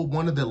consult with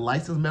one of their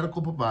licensed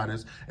medical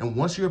providers, and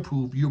once you're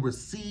approved, you'll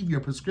receive your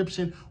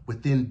prescription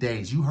within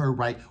days. You heard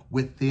right,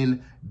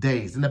 within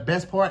days. And the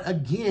best part,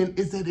 again,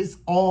 is that it's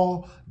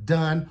all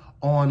done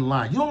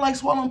online. You don't like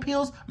swallowing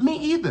pills? Me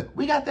either.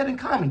 We got that in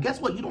common.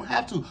 Guess what? You don't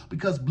have to,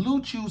 because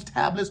Blue Chew's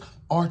tablets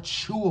are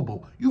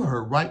chewable. You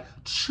heard right,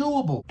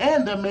 chewable.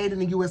 And they're made in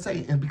the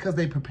USA. And because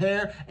they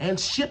prepare and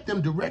ship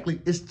them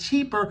directly, it's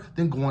cheaper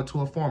than going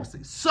to a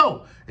pharmacy.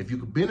 So if you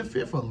could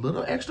benefit for a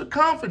little extra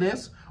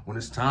confidence when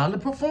it's time to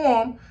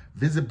perform,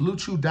 visit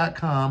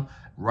BlueChew.com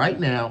right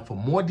now for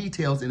more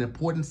details and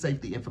important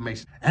safety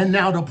information. And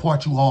now the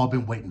part you all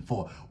been waiting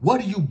for.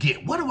 What do you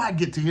get? What do I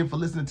get to hear for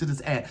listening to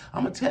this ad?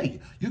 I'm going to tell you.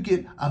 You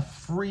get a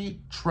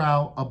free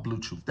trial of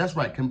BlueChew. That's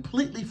right,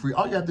 completely free.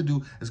 All you have to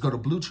do is go to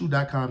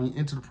BlueChew.com and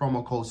enter the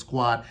promo code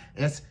SQUAD,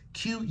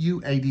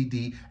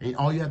 SQUADD, and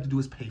all you have to do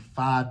is pay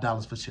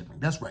 $5 for shipping.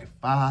 That's right,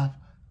 $5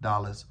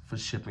 for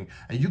shipping.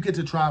 And you get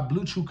to try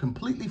BlueChew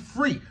completely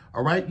free,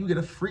 all right? You get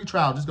a free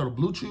trial. Just go to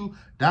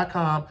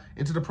BlueChew.com,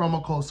 enter the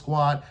promo code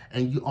SQUAD,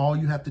 and all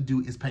you have to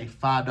do is pay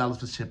 $5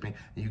 for shipping,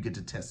 and you get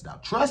to test it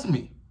out. Trust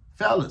me,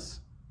 fellas,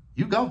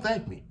 you gonna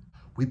thank me.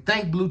 We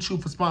thank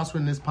BlueChew for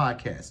sponsoring this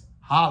podcast.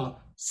 Holla.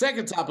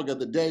 Second topic of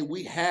the day,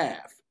 we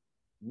have,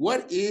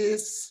 what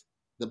is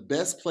the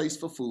best place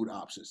for food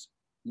options?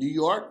 New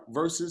York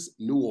versus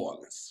New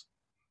Orleans.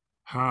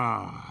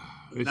 Now,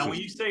 when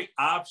you say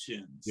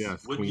options,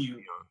 yes, what do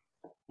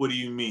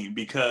you mean?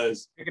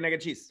 Because chicken, egg,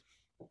 and cheese.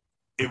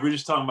 If we're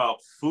just talking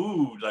about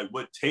food, like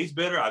what tastes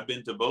better, I've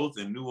been to both,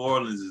 and New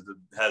Orleans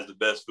has the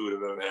best food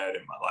I've ever had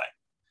in my life.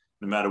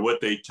 No matter what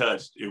they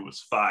touched, it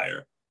was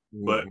fire.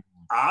 Mm-hmm. But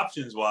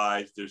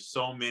options-wise, there's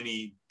so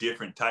many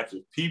different types of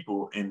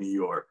people in New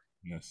York.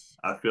 Yes,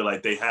 I feel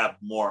like they have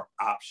more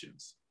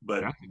options,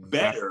 but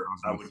better,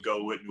 I would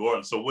go with New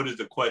Orleans. So, what is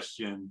the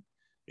question?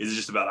 Is it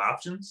just about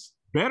options?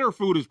 Better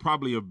food is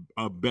probably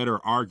a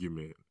better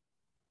argument.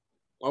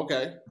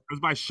 Okay. Because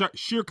by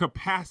sheer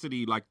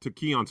capacity, like to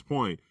Keon's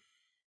point,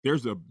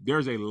 there's a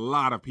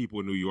lot of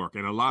people in New York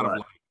and a lot of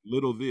like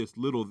little this,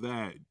 little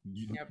that.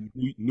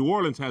 New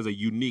Orleans has a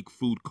unique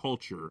food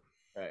culture,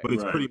 but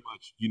it's pretty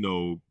much,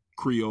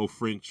 Creole,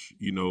 French,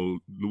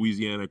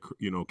 Louisiana,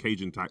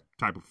 Cajun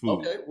type of food.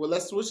 Okay, well,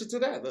 let's switch it to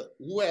that.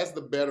 Who has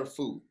the better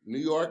food? New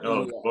York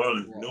or New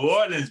Orleans? New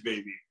Orleans,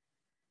 baby.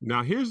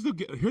 Now, here's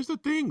the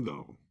thing,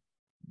 though.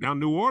 Now,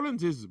 New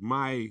Orleans is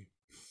my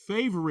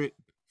favorite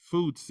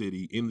food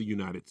city in the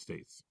United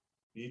States.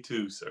 Me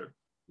too, sir.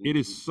 It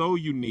is so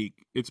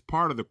unique. It's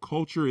part of the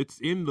culture.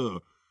 It's in the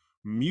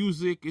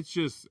music. It's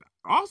just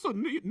also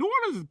New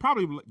Orleans is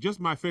probably just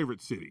my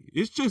favorite city.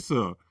 It's just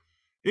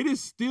it is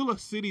still a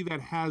city that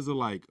has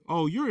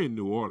oh, you're in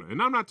New Orleans.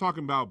 And I'm not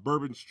talking about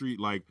Bourbon Street,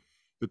 like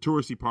the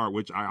touristy part,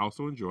 which I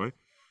also enjoy.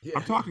 Yeah.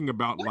 I'm talking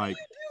about what do you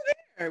do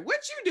there? What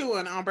you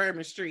doing on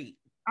Bourbon Street?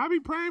 I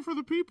be praying for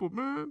the people,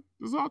 man.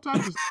 There's all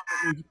types of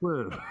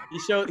He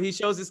stuff. he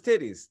shows his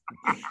titties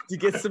to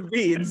get some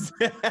beads.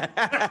 Same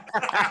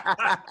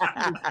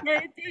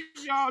thing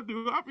y'all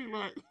do. I be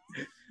like,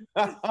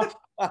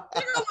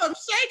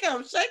 shake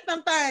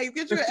them things.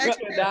 Get you an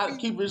extra. Not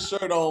keep his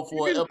shirt on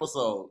for an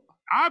episode.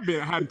 I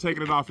hadn't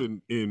taken it off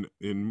in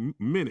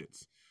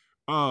minutes.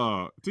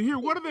 To hear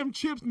what are them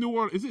chips? New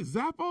Orleans? Is it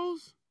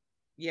Zappos?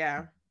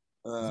 Yeah.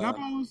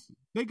 Zappos?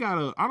 They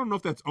got I don't know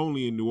if that's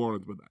only in New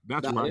Orleans, but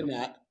that's right. They're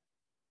not.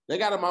 They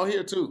got them out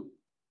here too.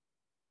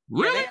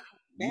 Really? Yeah,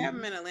 they have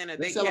them in Atlanta.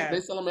 They sell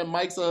them at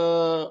Mike's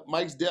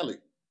Deli.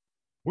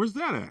 Where's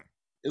that at?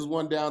 There's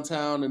one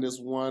downtown and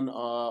there's one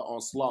on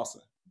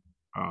Slauson.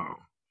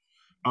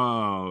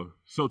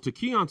 So to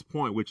Keon's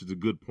point, which is a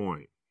good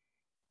point,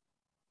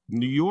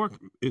 New York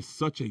is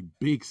such a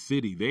big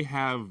city. They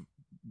have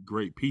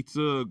great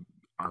pizza,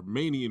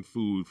 Armenian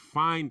food,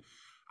 fine.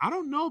 I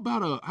don't know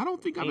about I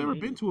don't think I've ever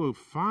been to a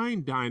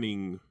fine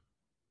dining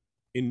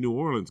in New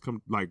Orleans.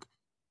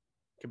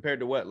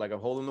 Compared to what? Like a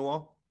hole in the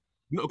wall?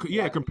 No,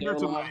 yeah, compared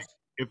to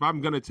if I'm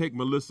going to take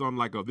Melissa on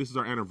this is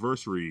our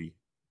anniversary.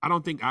 I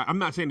don't think, I'm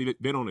not saying that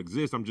they don't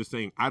exist. I'm just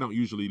saying I don't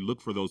usually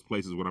look for those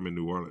places when I'm in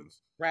New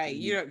Orleans. Right.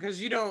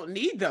 Because you don't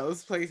need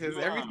those places.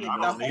 No, everything I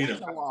don't need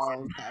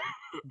them.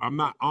 I'm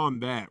not on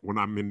that when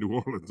I'm in New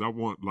Orleans. I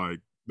want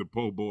the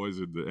po' boys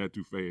and the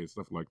etouffee and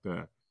stuff like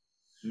that.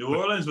 New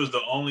Orleans was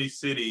the only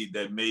city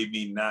that made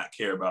me not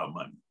care about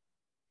money.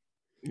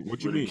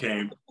 What you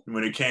mean?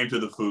 When it came to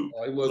the food.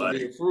 He wasn't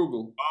being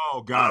frugal.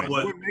 Oh God! You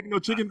wouldn't make no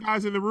chicken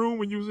thighs in the room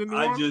when you was in New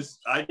Orleans?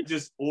 I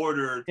just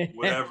ordered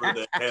whatever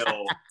the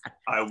hell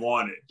I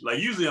wanted.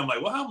 Usually I'm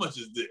like, well, how much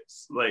is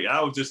this?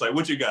 I was just like,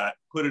 what you got?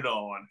 Put it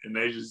on, and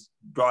they just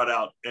brought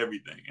out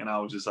everything, and I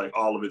was just like,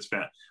 all of it's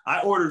fan.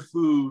 I ordered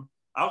food.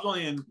 I was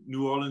only in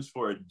New Orleans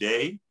for a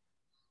day.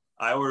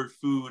 I ordered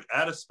food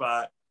at a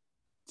spot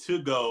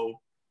to go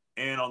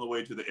and on the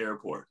way to the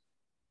airport.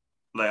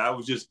 I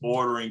was just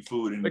ordering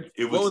food, and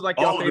it was what was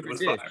your favorite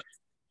dish?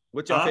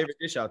 What's your favorite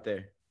dish out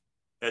there?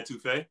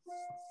 Etouffee.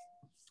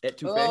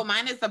 Oh,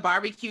 mine is the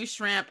barbecue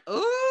shrimp.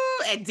 Ooh,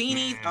 at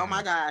Dini's. Oh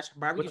my gosh,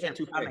 barbecue shrimp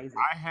is amazing.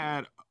 I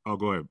had. Oh,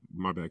 go ahead.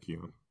 My bad,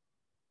 Keon.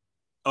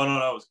 Oh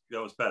no,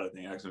 that was Pat. I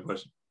think asking a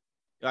question.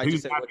 I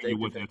just said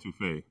with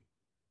etouffee.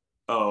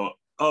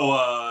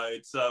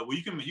 It's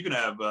you can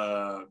have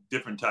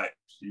different types.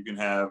 You can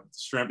have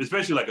shrimp,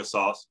 especially like a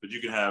sauce, but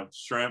you can have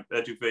shrimp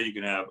etouffee. You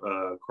can have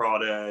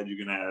crawdad. You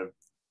can have,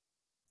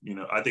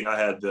 I think I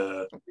had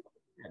the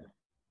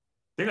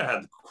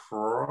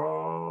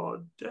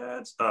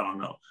crawdads. I don't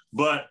know,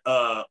 but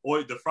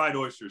the fried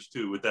oysters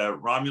too with that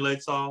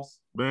remoulade sauce.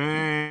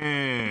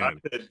 Man,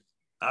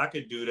 I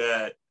could do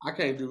that. I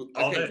can't do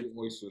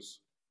oysters.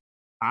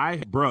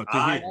 Bro,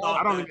 I I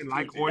thought don't that even too,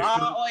 like too.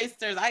 oysters. Raw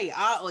oysters. I eat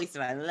all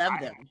oysters. I love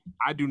them.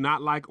 I do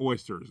not like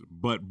oysters,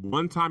 but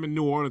one time in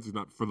New Orleans,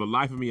 for the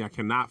life of me,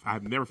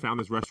 I've never found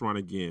this restaurant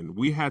again.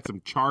 We had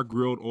some char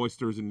grilled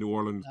oysters in New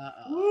Orleans.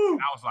 Woo.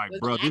 I was like, Was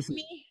bro, it this is.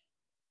 Acme?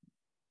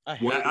 I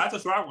hate it.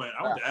 That's where I went.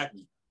 I went to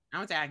Acme. I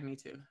went to Acme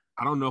too.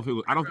 I don't know if it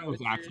was. I don't think it was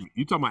Char-grilled Acme.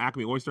 You talking about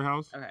Acme Oyster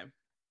House? Okay.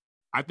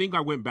 I think I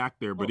went back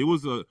there, but it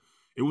was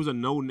a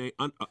no name,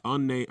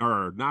 unnamed,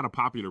 or not a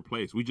popular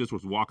place. We just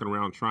was walking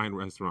around trying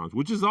restaurants,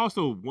 which is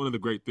also one of the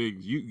great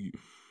things.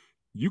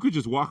 You could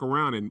just walk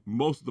around and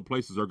most of the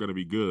places are going to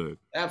be good.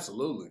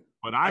 Absolutely.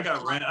 But I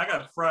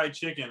got fried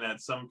chicken at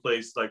some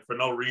place like for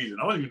no reason.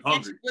 I wasn't even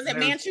hungry. Was it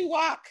Manchu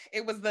Walk?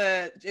 It was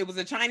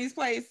a Chinese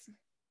place.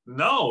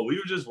 No, we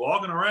were just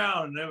walking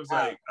around, and it was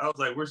like I was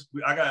like,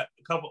 I got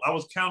a couple. I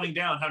was counting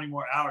down how many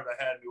more hours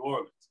I had in New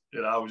Orleans,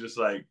 and I was just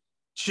like,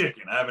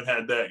 chicken. I haven't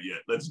had that yet.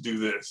 Let's do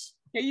this.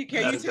 Can you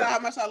tell how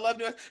much I love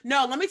doing?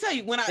 No, let me tell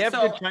you. When I They have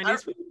good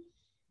Chinese food?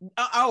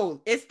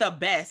 it's the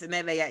best, and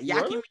then they got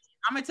yaki. Really?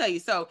 I'm gonna tell you.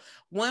 So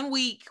 1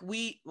 week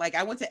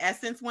I went to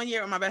Essence one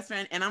year with my best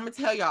friend, and I'm gonna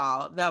tell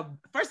y'all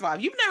first of all,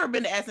 if you've never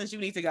been to Essence, you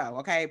need to go.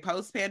 Okay,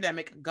 post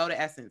pandemic, go to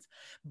Essence.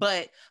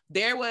 But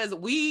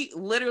we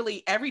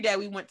literally every day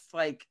we went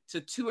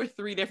to 2 or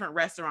 3 different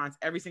restaurants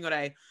every single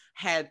day.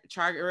 Had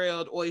char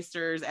grilled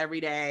oysters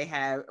every day.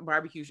 Had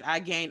barbecue. I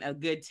gained a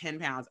good 10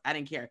 pounds. I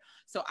didn't care.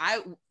 So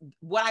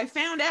what I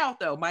found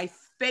out though, my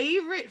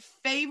favorite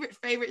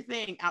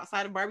thing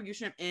outside of barbecue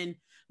shrimp in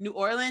New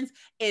Orleans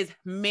is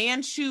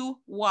Manchu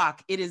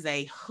Walk. It is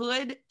a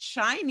hood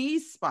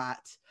Chinese spot.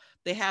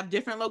 They have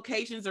different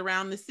locations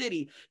around the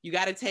city. You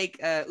got to take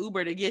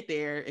Uber to get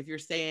there if you're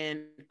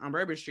staying on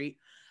Bourbon Street.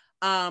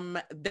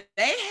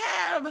 They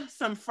have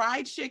some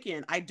fried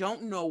chicken. I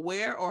don't know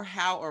where or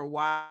how or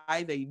why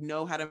they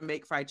know how to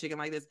make fried chicken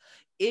like this.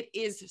 It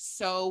is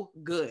so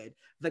good.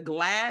 The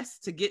glass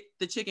to get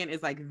the chicken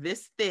is like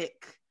this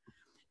thick.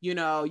 You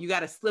know, you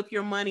got to slip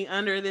your money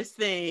under this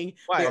thing.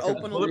 Why? They Is it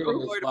open a bulletproof?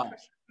 little door to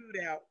push your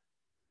food out.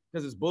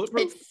 Because it's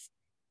bulletproof?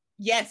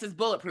 Yes, it's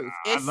bulletproof.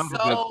 It's I love so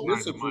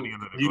that that's money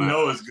under the You glass.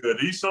 know it's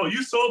good. You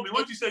sold me.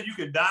 Once you said you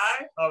could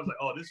die, I was like,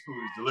 oh, this food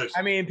is delicious.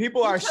 I mean,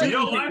 people are Because shooting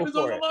your life people is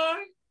on for the it.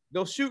 line.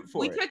 They'll shoot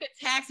for we it. took a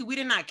taxi. We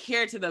did not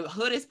care to the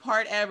hoodest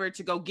part ever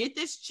to go get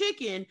this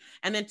chicken,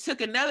 and then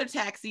took another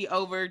taxi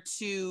over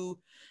to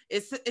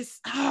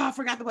I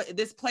forgot the place.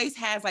 This place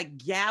has like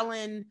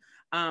gallon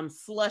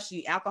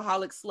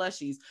alcoholic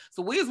slushies.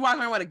 So we was walking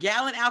around with a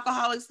gallon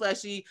alcoholic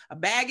slushie, a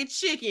bag of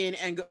chicken,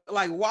 and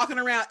like walking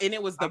around, and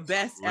it was the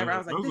best ever. I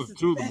was like, those this are is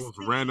two the of the best most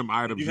thing. random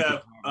items. You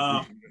have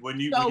when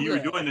you So were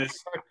good. doing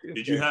this,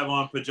 did you have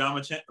on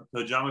pajama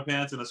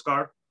pants and a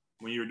scarf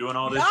when you were doing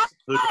all this No,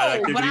 but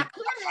activity? I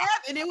could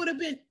have, and it would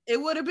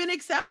have been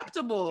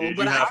acceptable. Did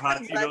but you I have was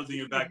hot like, Cheetos in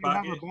your back You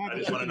have a pocket? bag I of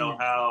just want to chicken. know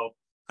how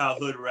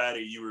hood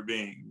ratty you were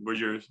being. Was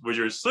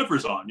your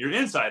slippers on? Your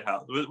inside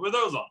house were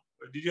those on?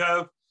 Or did you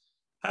have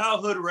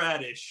how hood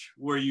radish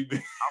were you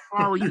being? How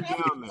far were you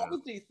down that there?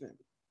 was decent.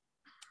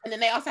 And then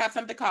they also have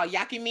something called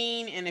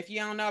Yakimean, and if you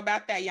don't know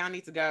about that, y'all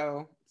need to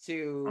go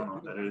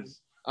to. That is.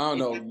 I don't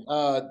know.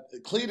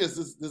 Cletus,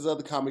 this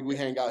other comic we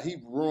hang out, he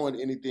ruined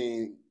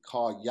anything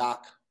called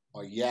yak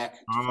or yak.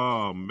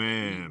 Oh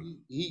man,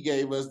 He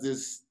gave us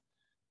this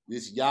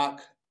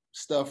yak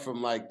stuff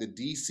from like the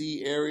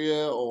DC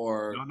area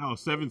or no,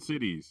 7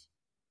 cities.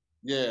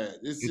 yeah,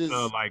 it's It's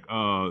just like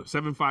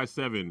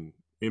 757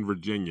 in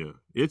Virginia.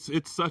 It's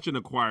such an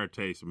acquired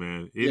taste,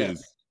 man. It is.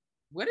 yes.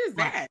 What is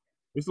that?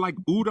 It's like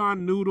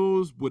udon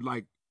noodles with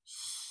like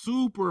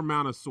super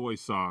amount of soy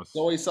sauce.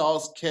 soy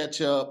sauce,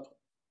 ketchup,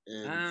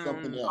 and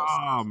something else.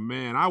 Oh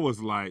man, I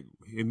was like,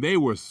 and they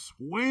were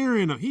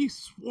swearing. He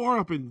swore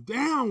up and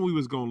down we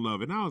was gonna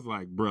love it. And I was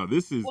like, bro,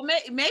 this is. Well,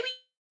 maybe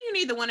you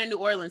need the one in New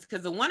Orleans,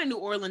 because the one in New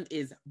Orleans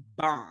is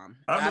bomb.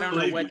 I I don't know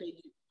believe what it. they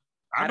do.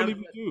 I don't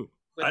believe know you too.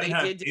 But I they didn't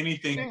have did do.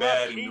 anything They have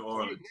bad in king New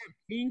Orleans. cake,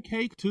 they have king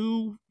cake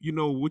too, you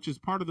know, which is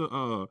part of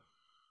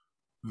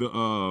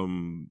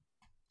the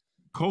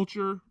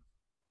culture.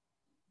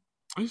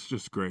 It's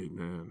just great,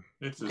 man.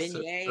 It's just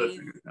such a Beignets.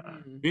 good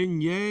time.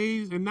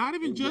 Beignets, and not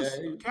even just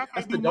Beignets. Cafe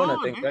That's the Du donut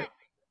Monde. thing, right?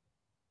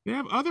 They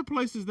have other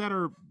places that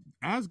are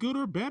as good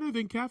or better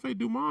than Cafe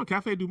Du Monde.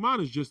 Cafe Du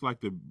Monde is just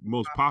like the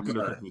most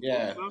popular. Right. Cafe Du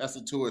Yeah, Monde. that's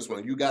a tourist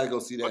one. You got to go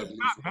see that. But it's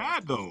not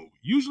bad though.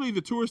 Usually the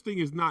tourist thing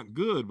is not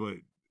good, but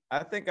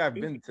I think I've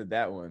been to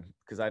that one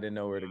because I didn't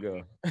know where to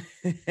go.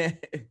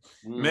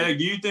 Meg,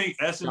 do you think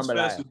Essence Jambalaya.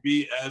 Fest would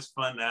be as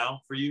fun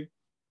now for you?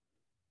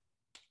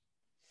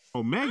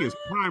 Meg is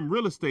prime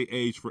real estate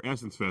age for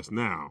Essence Fest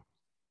now.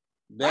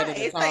 That and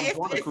the It's Tom like,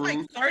 Joyner it's like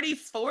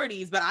cruise. 30s,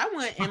 40s, but I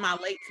went in my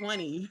late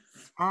 20s.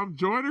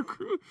 Joyner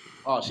Cruise.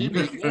 Oh,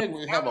 Meg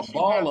would have a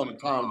ball on the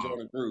Tom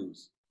Joyner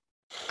cruise.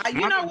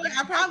 You know what?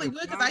 I probably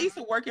would, because I used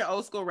to work at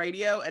old school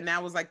radio, and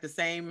that was like the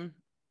same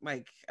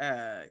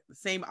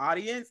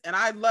audience, and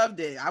I loved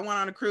it. I went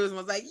on a cruise and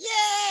was like,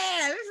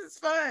 yeah, this is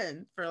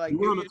fun for like You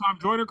went on the New Tom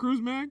Joyner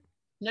Cruise, Meg?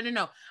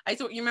 No.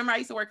 You remember I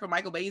used to work for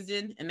Michael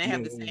Baisden, and they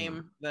have Yeah.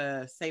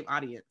 the same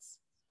audience.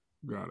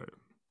 Got it.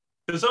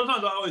 Because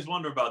sometimes I always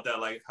wonder about that,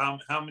 like how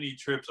many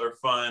trips are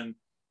fun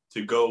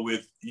to go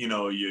with,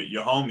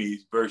 your homies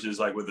versus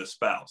like with a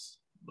spouse.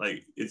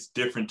 Like it's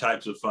different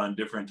types of fun,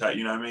 different type.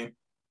 You know what I mean?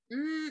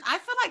 I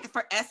feel like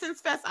for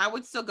Essence Fest, I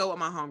would still go with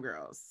my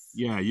homegirls.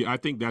 Yeah, I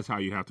think that's how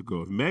you have to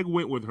go. If Meg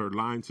went with her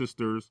line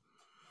sisters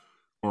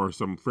or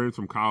some friends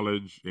from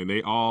college, and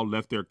they all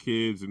left their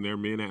kids and their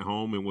men at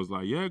home and was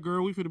like, "Yeah,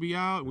 girl, we finna be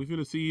out. We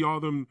finna see all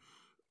them,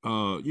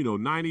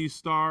 90s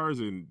stars."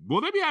 And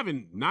well, they be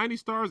having 90s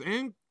stars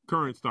and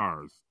current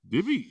stars.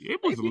 It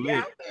was lit.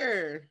 Out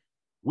there.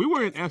 We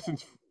were in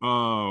Essence.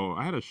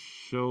 I had a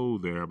show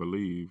there, I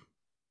believe.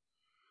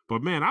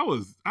 But man,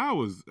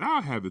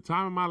 I had the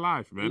time of my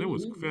life, man. It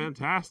was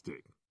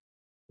fantastic.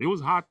 It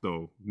was hot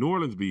though. New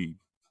Orleans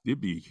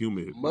it'd be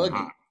humid, muggy,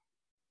 hot.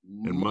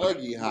 And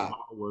muggy hot.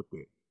 All worth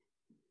it.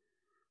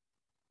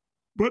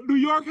 But New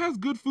York has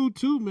good food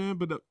too, man.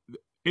 But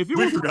if it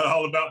We was forgot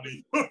all about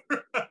New York.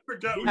 I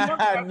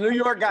forgot. New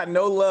York got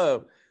no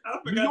love.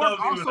 New York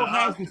also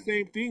has the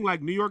same thing.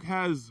 Like New York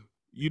has,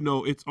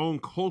 its own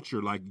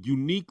culture. Like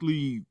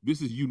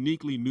this is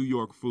uniquely New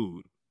York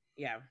food.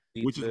 Yeah.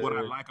 Which is what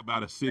I like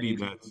about a city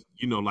that's,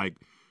 like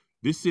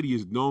this city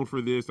is known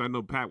for this. I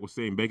know Pat was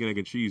saying bacon, egg,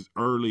 and cheese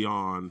early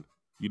on,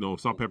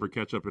 salt, pepper,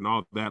 ketchup, and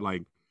all that.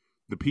 Like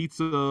the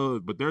pizza,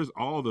 but there's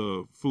all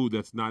the food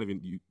that's not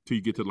even till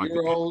you get to like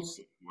rolls.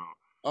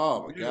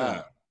 Oh my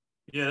God.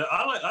 Yeah,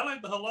 I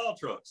like the halal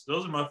trucks.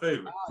 Those are my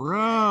favorite.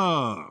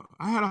 Bruh,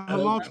 I had a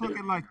halal truck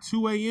at like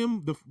 2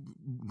 a.m. I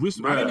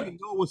didn't even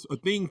know it was a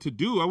thing to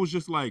do. I was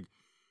just like,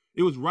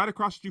 it was right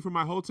across the street from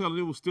my hotel and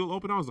it was still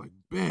open. I was like,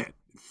 bet.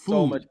 Food.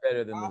 So much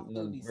better than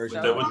the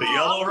version. With the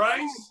yellow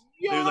rice?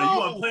 They was like, you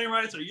want plain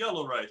rice or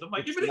yellow rice? I'm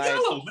like, give me the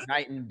yellow, man.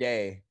 Night and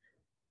day.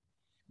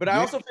 But I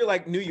also feel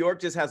like New York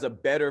just has a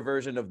better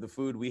version of the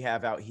food we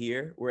have out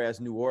here, whereas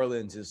New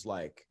Orleans is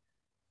like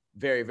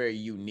very, very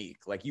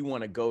unique. Like you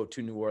want to go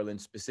to New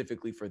Orleans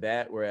specifically for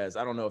that, whereas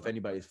I don't know if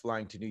anybody's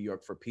flying to New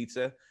York for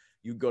pizza.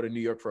 You go to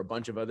New York for a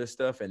bunch of other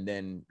stuff and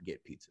then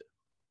get pizza.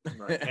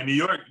 Right. And New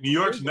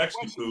York's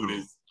Mexican food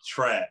is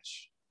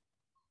trash.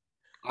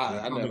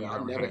 I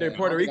never Their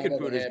Puerto Rican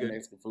food is good.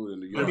 Mexican food in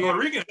New The York. Puerto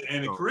Rican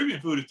and the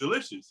Caribbean food is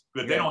delicious,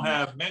 but they don't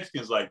have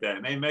Mexicans like that.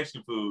 And their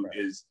Mexican food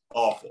is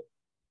awful.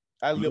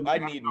 I need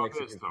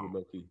Mexican food,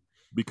 low-key.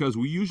 Because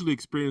we usually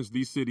experience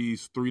these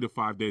cities 3 to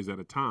 5 days at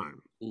a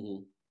time.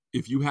 Mm-hmm.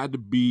 If you had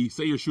to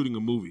say you're shooting a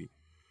movie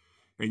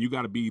and you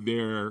got to be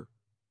there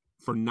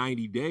for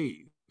 90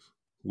 days,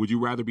 would you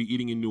rather be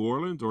eating in New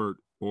Orleans or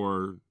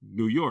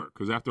New York?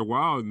 Because after a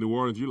while in New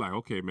Orleans, you're like,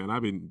 okay, man,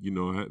 I've been,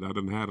 I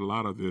done had a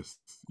lot of this,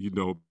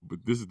 but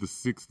this is the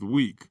 6th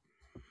week.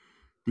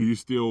 Do you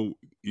still,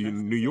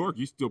 in New York,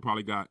 you still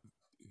probably got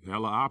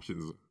hella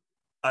options.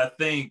 I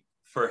think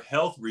for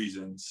health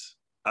reasons,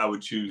 I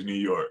would choose New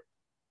York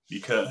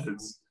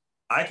because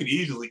I could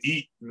easily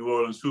eat New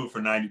Orleans food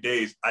for 90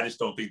 days. I just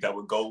don't think that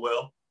would go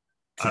well.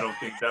 I don't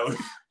think that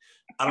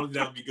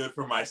would be good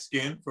for my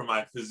skin, for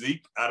my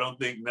physique. I don't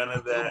think none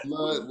of that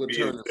would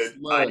be a good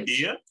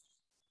idea.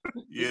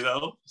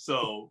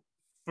 So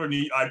for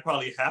me, I'd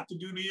probably have to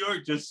do New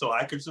York just so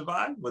I could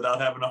survive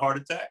without having a heart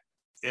attack.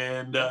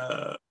 And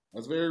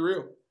that's very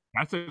real.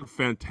 That's a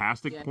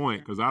fantastic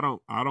point because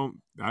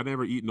I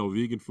never eat no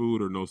vegan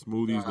food or no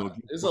smoothies.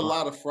 There's a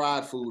lot of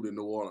fried food in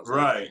New Orleans.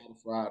 Right.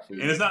 Fried food.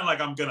 And it's not like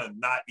I'm going to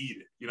not eat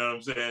it. You know what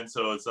I'm saying?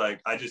 So it's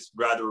like, I just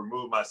rather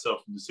remove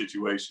myself from the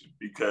situation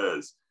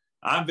because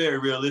I'm very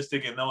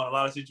realistic and know in a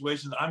lot of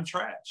situations, I'm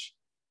trash.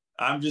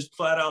 I'm just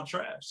flat out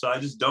trash. So I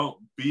just don't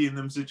be in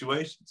them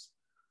situations.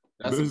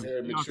 That's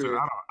very mature.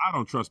 I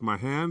don't trust my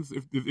hands.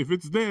 If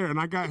it's there and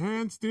I got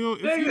hands still,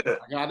 I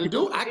got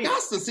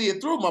to see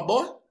it through, my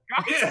boy.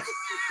 Yeah.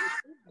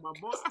 My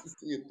boy.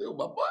 See it through,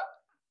 my boy.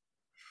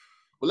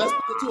 Well, let's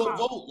put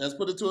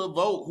it to a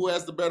vote. Who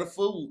has the better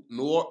food,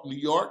 New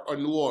York or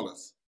New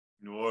Orleans?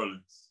 New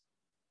Orleans.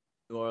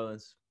 New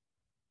Orleans.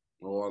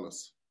 New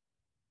Orleans.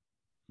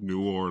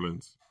 New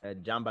Orleans.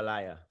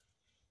 Jambalaya.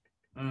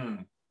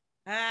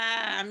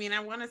 I mean,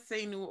 I want to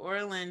say New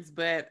Orleans,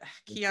 but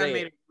Keon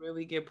made a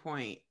really good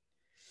point.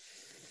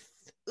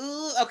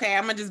 Ooh, okay,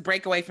 I'm gonna just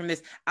break away from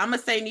this. I'm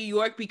gonna say New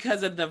York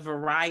because of the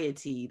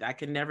variety. I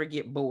can never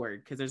get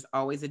bored because there's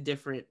always a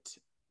different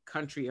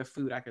country of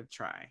food I could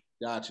try.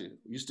 Got you.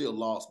 You still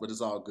lost, but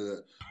it's all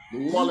good.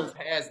 New Orleans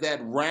has that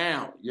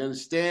round. You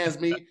understand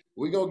me?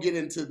 We're gonna get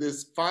into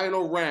this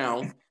final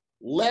round.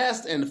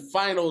 Last and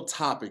final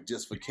topic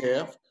just for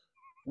Kev.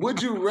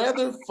 Would you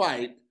rather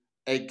fight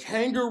a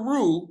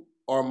kangaroo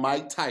or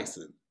Mike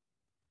Tyson?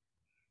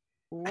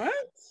 What?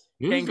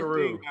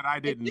 Kangaroo that I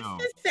didn't know.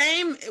 The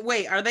same.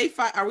 Wait, are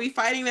we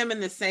fighting them in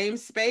the same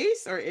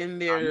space or in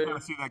their? You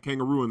gotta see that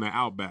kangaroo in the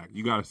outback.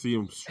 You gotta see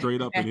him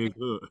straight up in his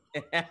hood,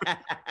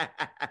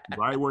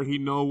 right where he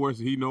know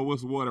what's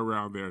what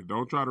around there.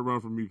 Don't try to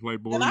run from me,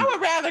 Playboy. And I would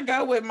rather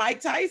go with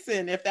Mike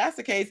Tyson if that's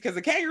the case, because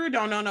the kangaroo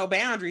don't know no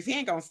boundaries. He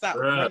ain't gonna stop.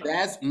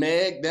 That's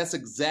Meg. That's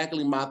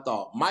exactly my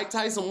thought. Mike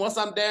Tyson. Once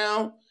I'm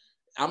down,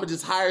 I'm gonna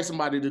just hire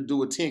somebody to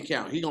do a 10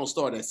 count. He gonna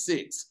start at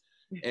 6,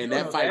 and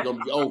that fight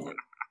gonna be over.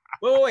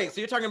 Wait.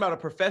 So you're talking about a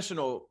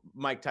professional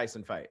Mike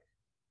Tyson fight?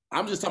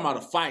 I'm just talking about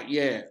a fight.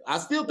 Yeah, I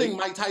still think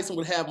Mike Tyson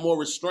would have more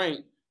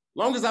restraint.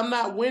 Long as I'm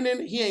not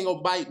winning, he ain't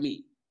gonna bite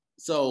me.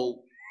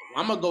 So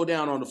I'm gonna go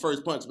down on the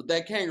first punch. But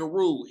that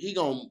kangaroo, he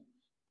gonna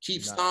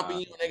keep stomping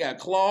you. And they got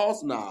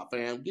claws. Nah,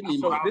 fam, give me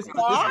So my this is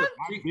claws. a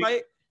street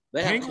fight.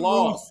 They have Kangaroo's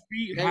claws.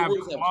 feet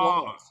Kangaroos have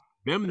claws.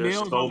 Them They're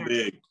nails so on their-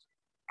 big.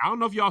 I don't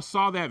know if y'all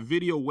saw that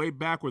video way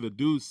back where the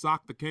dude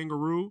socked the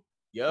kangaroo.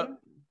 Yep.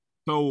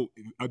 So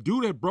a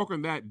dude had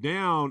broken that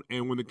down,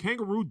 and when the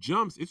kangaroo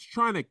jumps, it's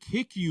trying to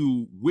kick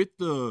you with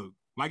the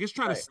it's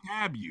trying to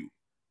stab you.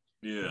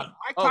 Yeah.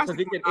 Mike Oh, Tyson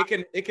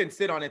because it can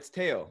sit on its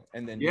tail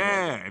and then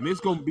and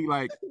it's gonna be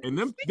like, and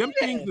them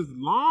things is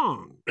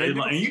long. And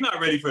you're not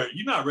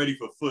ready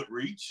for foot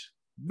reach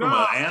from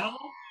No. an animal.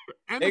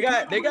 And They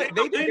got head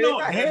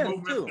hands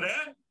movement too. for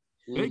that.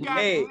 They got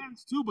Hey.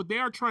 hands too, but they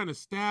are trying to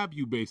stab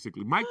you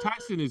basically. Mike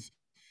Tyson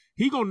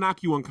he gonna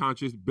knock you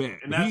unconscious, bet.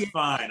 And that's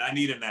fine. I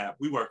need a nap.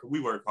 We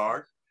work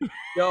hard.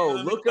 Yo,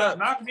 look up.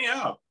 Knock me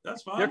out.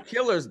 That's fine. They're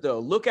killers though.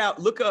 Look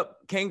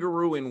up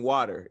kangaroo in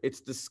water. It's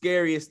the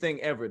scariest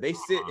thing ever. They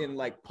sit in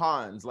like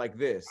ponds like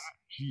this,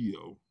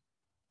 Geo.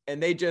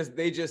 and they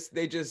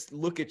just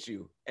look at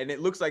you, and it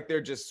looks like they're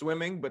just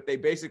swimming, but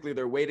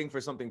they're waiting for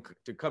something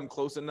to come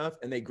close enough,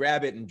 and they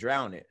grab it and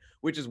drown it,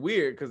 which is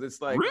weird because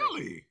it's like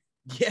Really?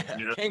 Yeah,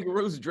 Yeah.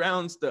 kangaroos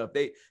drown stuff.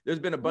 There's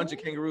been a bunch of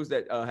kangaroos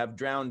that have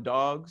drowned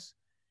dogs,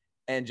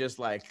 and just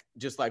like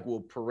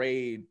will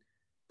parade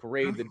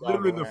the dog.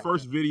 Literally the around.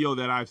 first video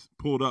that I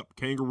pulled up.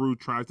 Kangaroo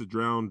tries to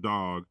drown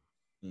dog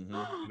Mhm.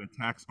 and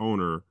attacks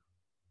owner.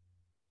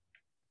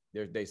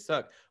 They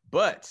suck.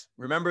 But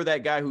remember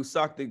that guy who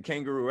socked the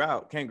kangaroo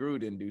out? Kangaroo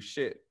didn't do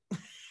shit.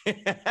 He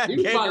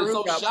was probably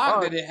so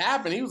shocked that it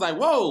happened. He was like,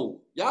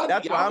 "Whoa, y'all!"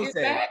 That's what I'm get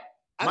saying. that?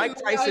 I Mike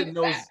didn't know y'all Tyson get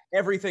knows that.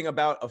 everything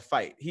about a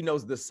fight. He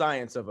knows the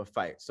science of a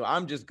fight. So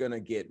I'm just gonna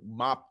get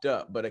mopped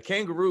up. But a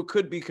kangaroo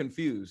could be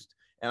confused,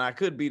 and I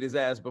could beat his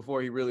ass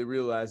before he really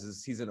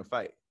realizes he's in a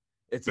fight.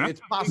 It's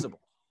possible.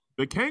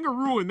 The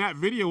kangaroo in that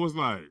video was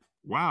like,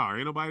 "Wow,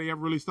 ain't nobody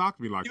ever really stalked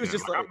me like He was that."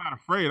 just I'm not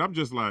afraid. I'm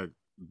just like,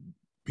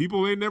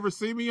 people ain't never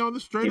see me on the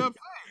straight up.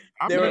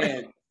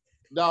 Man,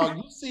 dog,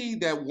 you see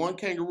that one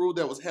kangaroo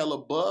that was hella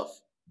buff?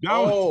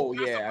 Oh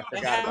yeah, I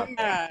forgot about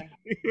that.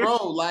 Bro,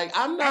 like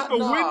I'm not the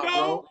nah, window?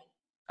 bro.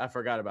 I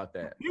forgot about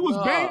that. He was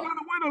banging on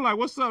the window like,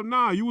 "What's up?"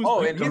 Nah, you was.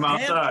 Oh, and his Come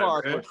hand outside,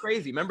 claws right? were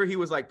crazy. Remember, he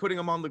was like putting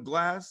them on the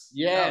glass.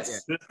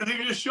 Yes. Because he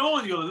was just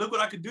showing you, look what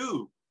I could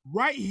do.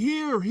 Right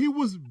here, he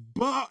was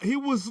he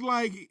was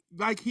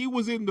like he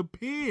was in the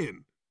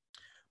pen.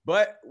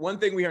 But one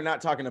thing we are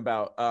not talking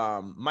about,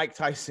 Mike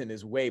Tyson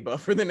is way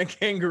buffer than a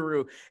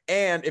kangaroo.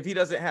 And if he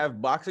doesn't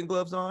have boxing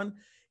gloves on,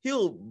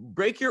 he'll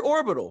break your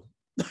orbital.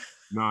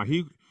 Nah,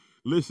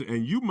 listen,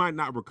 and you might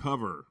not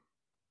recover.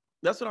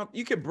 That's what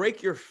you can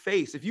break your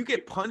face. If you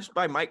get punched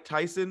by Mike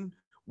Tyson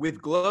with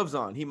gloves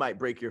on, he might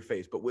break your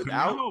face. But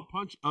without,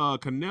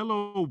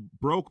 Canelo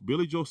broke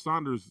Billy Joe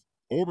Saunders'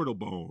 orbital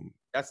bone.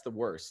 that's the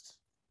worst.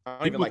 I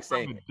don't He even was like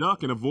saying trying it. to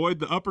duck and avoid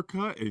the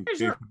uppercut, and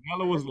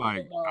Canelo was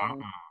like,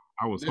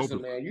 I was Listen,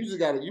 hoping. man,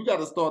 you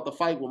gotta start the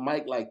fight with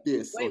Mike like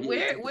this. Wait,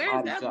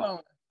 where's that bone?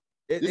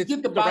 Just It's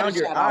get the body around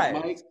your shot eyes.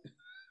 out, Mike.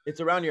 It's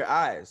around your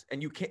eyes,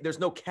 and you can't. There's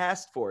no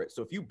cast for it.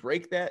 So if you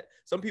break that,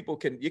 some people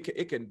can.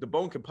 The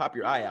bone can pop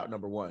your eye out.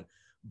 Number one,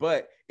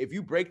 but if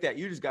you break that,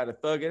 you just got to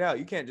thug it out.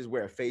 You can't just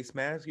wear a face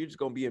mask. You're just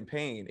gonna be in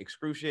pain,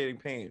 excruciating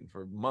pain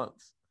for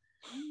months.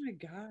 Oh my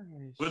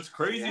gosh. What's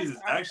crazy is it's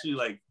actually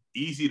like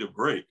easy to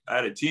break. I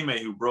had a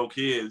teammate who broke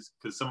his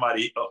because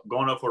somebody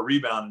going up for a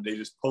rebound and they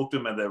just poked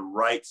him at the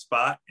right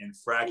spot and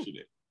fractured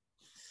it.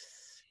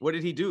 What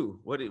did he do?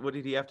 What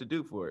did he have to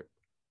do for it?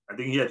 I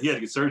think he had to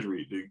get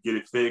surgery to get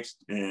it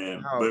fixed.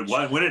 And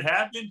but when it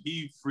happened,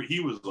 he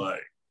was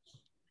like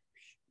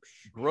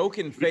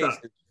broken face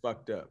is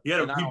fucked up. He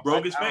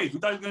broke his face. We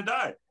thought he was gonna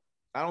die.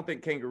 I don't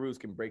think kangaroos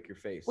can break your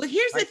face. Well,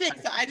 here's the thing.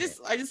 So I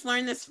just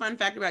learned this fun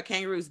fact about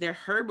kangaroos. They're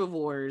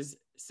herbivores,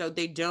 so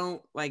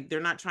they're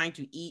not trying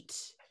to eat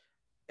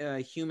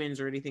humans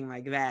or anything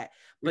like that.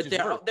 But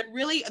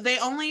they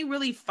only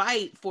really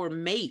fight for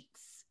mates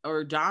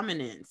or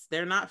dominance.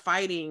 They're not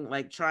fighting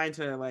trying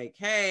to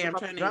hey, I'm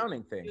trying to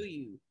drowning thing. kill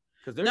you.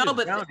 Because they're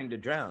just drowning to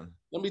drown.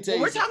 Let me tell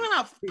you. We're talking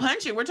about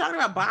punching. We're talking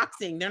about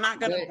boxing. They're not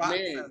gonna box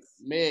us.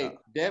 Meg,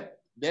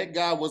 that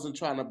guy wasn't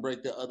trying to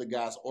break the other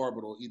guy's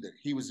orbital either.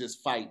 He was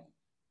just fighting.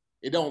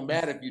 It don't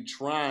matter if you're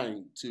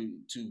trying to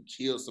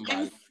kill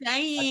somebody. I'm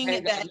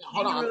saying that.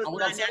 Hold on.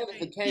 What I'm saying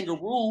is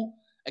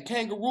a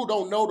kangaroo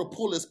don't know to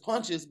pull his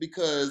punches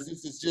because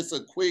this is just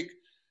a quick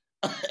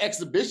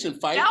exhibition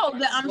fight. No,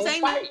 I'm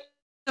saying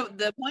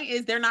the point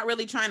is they're not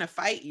really trying to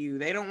fight you.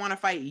 They don't want to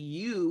fight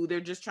you. They're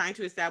just trying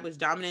to establish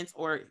dominance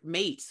or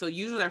mates. So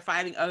usually they're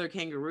fighting other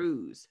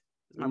kangaroos.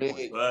 But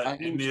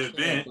in the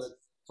event,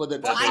 for the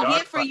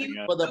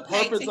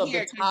purpose of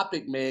the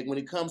topic, Meg, when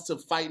it comes to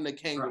fighting a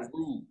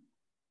kangaroo.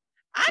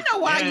 I know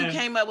why you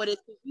came up with it.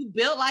 You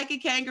built like a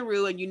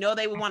kangaroo, and you know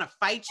they would want to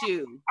fight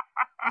you.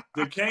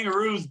 The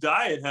kangaroo's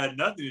diet had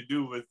nothing to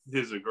do with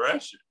his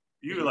aggression.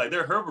 You were like,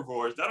 they're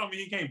herbivores. That don't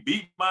mean you can't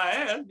beat my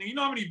ass. Nigga, you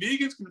know how many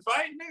vegans can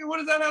fight? Nigga, what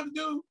does that have to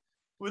do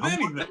with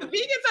anything? The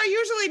vegans are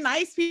usually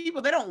nice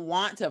people. They don't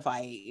want to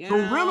fight.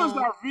 Gorillas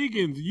are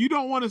vegans. You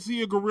don't want to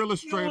see a gorilla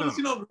straight up.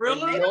 See no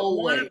gorilla? They don't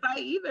want to fight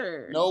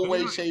either. No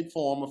way, shape,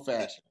 form, or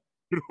fashion.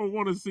 You don't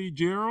want to see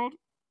Gerald?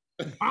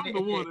 I'm the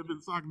one that been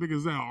sucking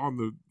niggas out on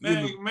the.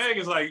 Meg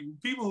is like,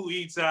 people who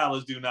eat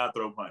salads do not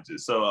throw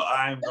punches. So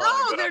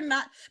No, they're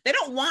not. They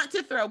don't want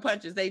to throw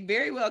punches. They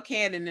very well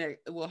can, and it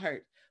will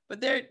hurt. But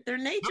their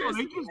nature. No,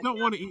 they just don't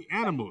want to eat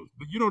animals.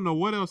 But you don't know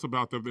what else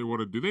about them they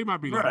want to do. They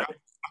might be like,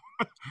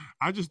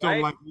 I just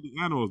don't like eating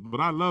animals, but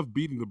I love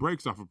beating the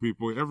brakes off of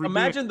people every day.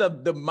 Imagine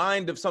the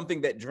mind of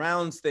something that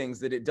drowns things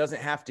that it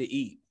doesn't have to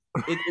eat.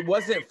 It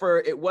wasn't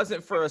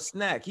for a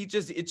snack. It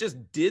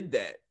just did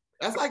that.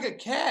 That's like a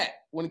cat.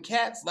 When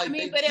cats like,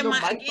 but it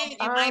might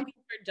be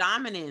for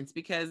dominance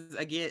because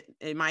again,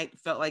 it might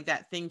felt like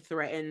that thing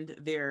threatened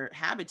their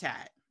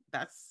habitat.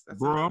 That's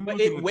bro. But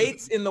it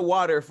waits in the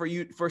water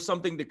for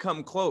something to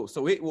come close,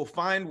 so it will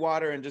find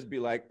water and just be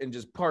like, and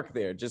just park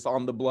there, just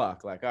on the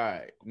block. Like, all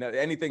right, now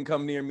anything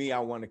come near me, I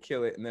want to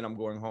kill it, and then I'm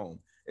going home.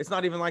 It's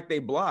not even like they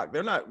block.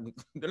 They're not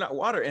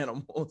water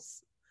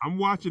animals. I'm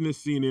watching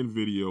this CNN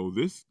video.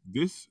 This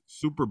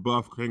super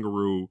buff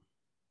kangaroo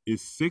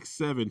is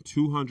 6'7",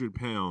 200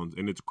 pounds,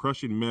 and it's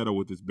crushing metal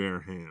with its bare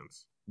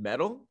hands.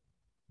 Metal?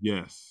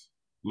 Yes.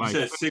 Like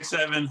you said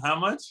 6'7", how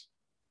much?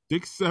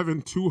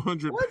 6'7",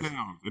 200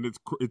 pounds, and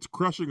it's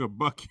crushing a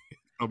bucket,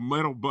 a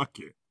metal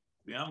bucket.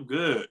 Yeah, I'm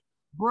good.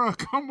 Bruh,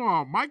 come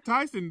on. Mike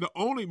Tyson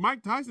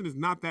is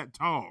not that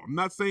tall. I'm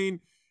not saying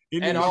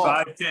he's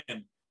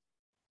 5'10".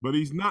 But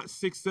he's not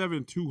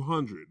 6'7",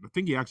 200. I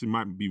think he actually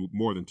might be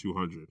more than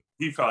 200.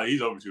 He's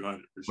over 200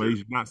 for sure. But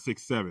he's not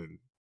 6'7".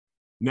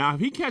 Now,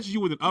 if he catches you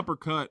with an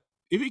uppercut,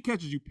 if he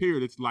catches you,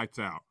 period, it's lights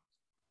out.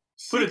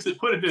 Put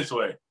it this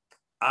way.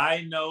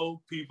 I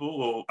know people,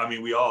 well, I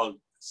mean, we all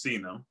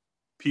seen them.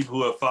 People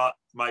who have fought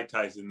Mike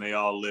Tyson, they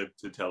all live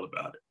to tell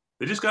about it.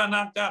 They just got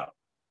knocked out.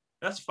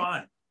 That's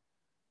fine.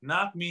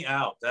 Knock me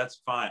out.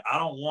 That's fine. I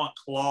don't want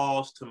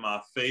claws to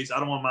my face. I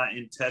don't want my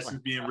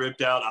intestines being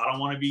ripped out. I don't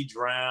want to be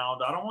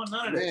drowned. I don't want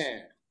none of this.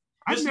 Man.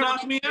 Just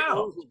knock me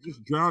out.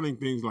 Just drowning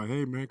things like,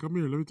 hey, man, come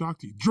here. Let me talk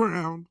to you.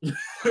 Drowned.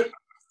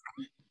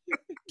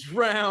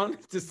 Drown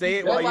to say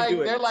it while you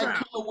do it. They're like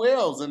killer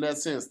whales in that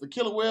sense. The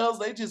killer whales,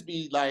 they just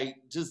be like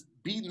just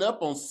beating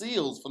up on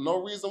seals for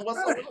no reason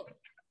whatsoever.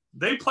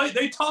 They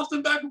toss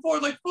them back and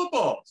forth like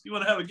footballs. You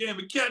want to have a game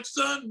of catch,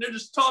 son? They're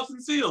just tossing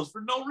seals for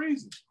no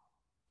reason.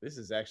 This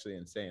is actually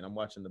insane. I'm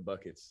watching the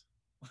buckets.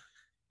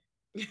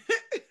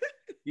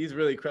 He's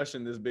really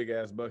crushing this big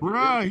ass bucket.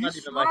 Bruh,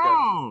 he's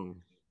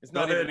strong.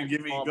 Go ahead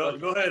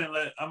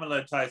and I'm gonna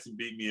let Tyson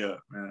beat me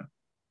up, man.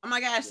 Oh my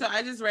gosh. So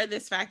I just read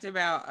this fact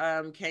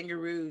about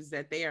kangaroos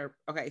that they are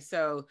okay.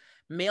 So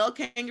male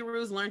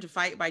kangaroos learn to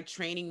fight by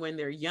training when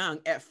they're young.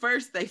 At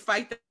first, they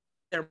fight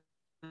their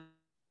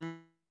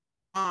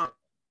mom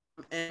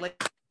and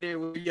like they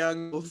were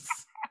young.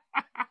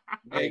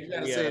 Hey, you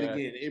gotta say it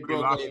again. It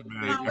broke up.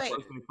 Oh, wait.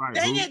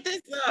 Dang it,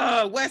 this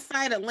West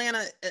Side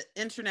Atlanta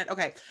internet.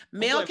 Okay.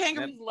 Male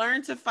kangaroos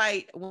learn to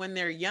fight when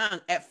they're young.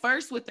 At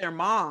first with their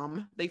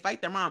mom. They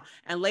fight their mom.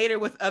 And later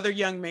with other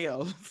young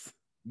males.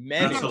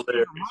 Men, their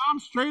mom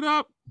straight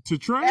up to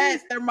train?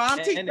 Yes, their mom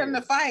teach them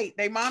to fight.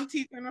 Their mom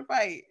teach them to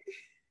fight.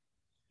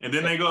 And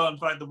then they go out and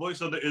fight the boys.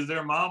 So is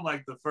their mom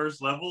like the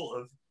first level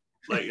of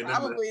like?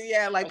 Probably,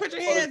 yeah. Like put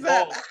your hands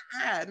up.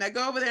 Now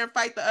go over there and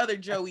fight the other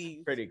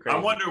Joeys. Pretty crazy. I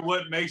wonder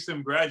what makes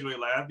them graduate.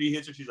 Like after he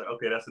hits her, she's like,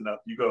 "Okay, that's enough.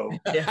 You go.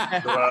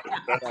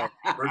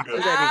 We're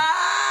good.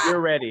 You're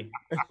ready.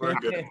 We're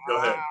good. Go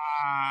ahead.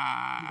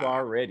 You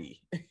are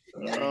ready.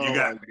 You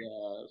got me.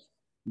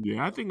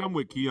 Yeah, I think I'm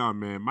with Keon,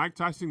 man. Mike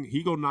Tyson,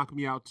 he gonna knock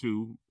me out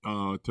too.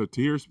 To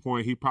Tahir's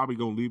point, he probably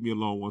gonna leave me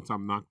alone once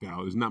I'm knocked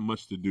out. There's not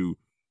much to do.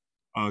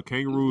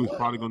 Kangaroo is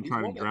probably gonna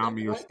try to drown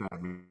me or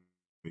stab me.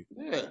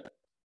 Yeah,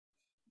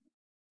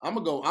 I'm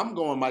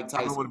going Mike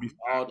Tyson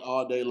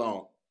all day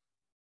long.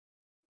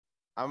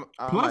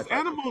 Plus,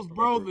 animals,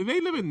 bro, they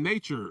live in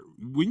nature.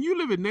 When you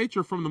live in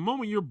nature, from the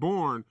moment you're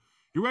born,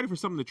 you're ready for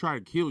something to try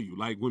to kill you.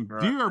 Like when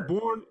deer are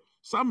born,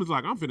 something's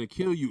like, I'm finna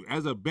kill you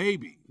as a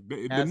baby.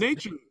 The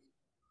nature.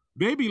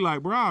 They be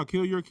like, bro, I'll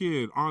kill your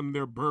kid on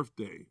their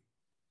birthday.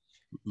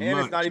 And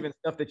it's not even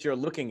stuff that you're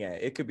looking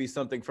at. It could be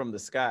something from the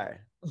sky.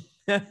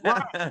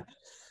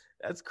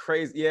 That's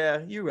crazy. Yeah,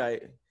 you're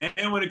right.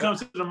 And when it comes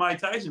to the Mike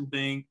Tyson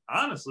thing,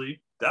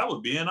 honestly, that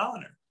would be an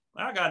honor.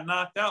 I got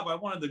knocked out by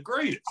one of the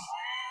greatest.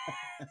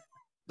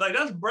 Like,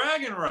 that's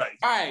bragging rights.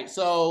 All right,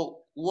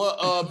 so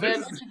what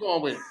Ben, what you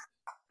going with?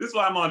 This is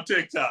why I'm on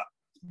TikTok.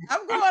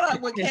 I'm going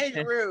up with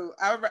kangaroo.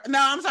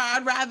 I'm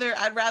sorry.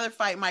 I'd rather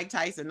fight Mike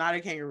Tyson, not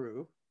a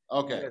kangaroo.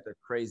 Okay, they're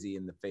crazy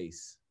in the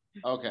face.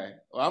 Okay,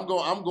 well, I'm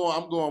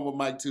going with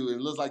Mike too. It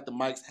looks like the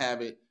Mikes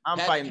have it. I'm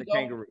fighting the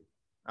kangaroo.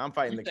 I'm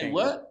fighting the kangaroo.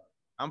 What?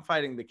 I'm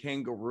fighting the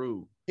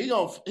kangaroo. He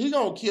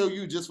gonna kill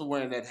you just for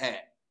wearing that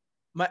hat.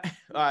 All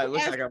right,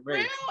 looks like I'm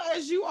ready. As real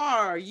as you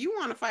are, you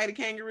want to fight a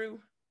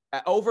kangaroo?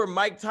 Over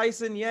Mike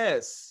Tyson?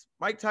 Yes.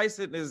 Mike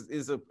Tyson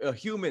is a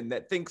human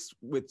that thinks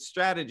with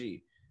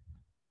strategy.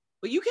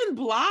 But you can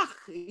block.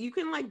 You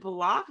can like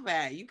block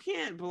that. You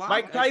can't block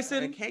Mike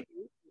Tyson. a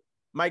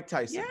Mike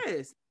Tyson.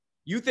 Yes.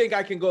 You think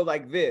I can go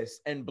like this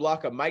and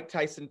block a Mike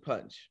Tyson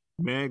punch?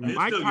 Man, He'll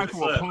Mike still get Tyson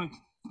will slapped. punch.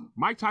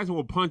 Mike Tyson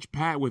will punch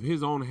Pat with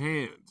his own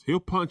hands. He'll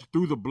punch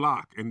through the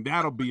block, and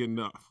that'll be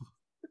enough.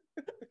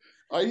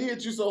 He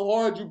hit you so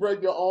hard you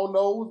break your own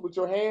nose with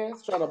your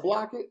hands trying to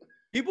block it.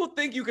 People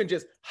think you can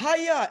just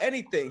hiya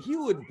anything. He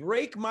would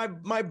break my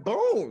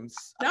bones.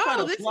 I try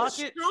No, to this block is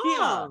it.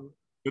 strong.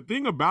 The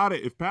thing about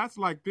it, if Pat's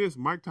like this,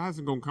 Mike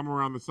Tyson gonna come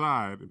around the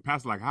side, and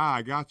Pat's like, "Hi,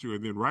 I got you,"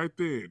 and then right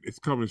then it's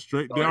coming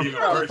straight Oh, down,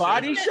 even A worse.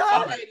 body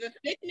shot? Okay, the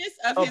thickness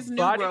of A his new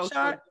body growth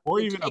shot? or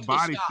would even a take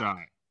body shot. shot.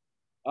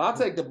 I'll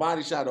take the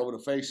body shot over the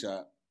face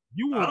shot.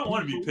 You I don't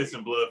want to be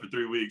pissing blood for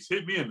 3 weeks.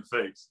 Hit me in the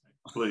face,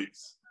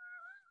 please.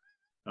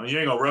 No, you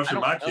ain't gonna rupture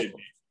my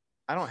kidney.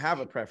 I don't have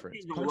a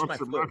preference. Punch my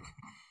foot.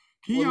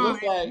 Well,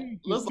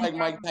 looks like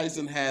Mike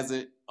Tyson has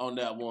it on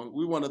that one.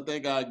 We want to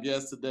thank our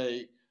guest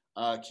today,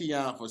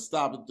 Keon, for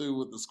stopping through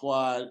with the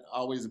squad.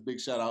 Always a big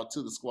shout out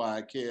to the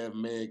squad, Kev,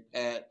 Meg,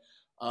 Pat.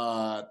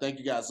 Thank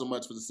you guys so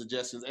much for the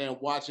suggestions and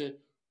watching.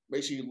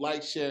 Make sure you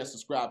like, share, and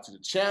subscribe to the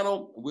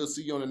channel. We'll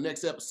see you on the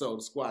next episode of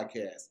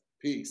Squadcast.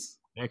 Peace.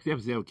 Next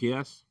episode,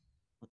 Kiss.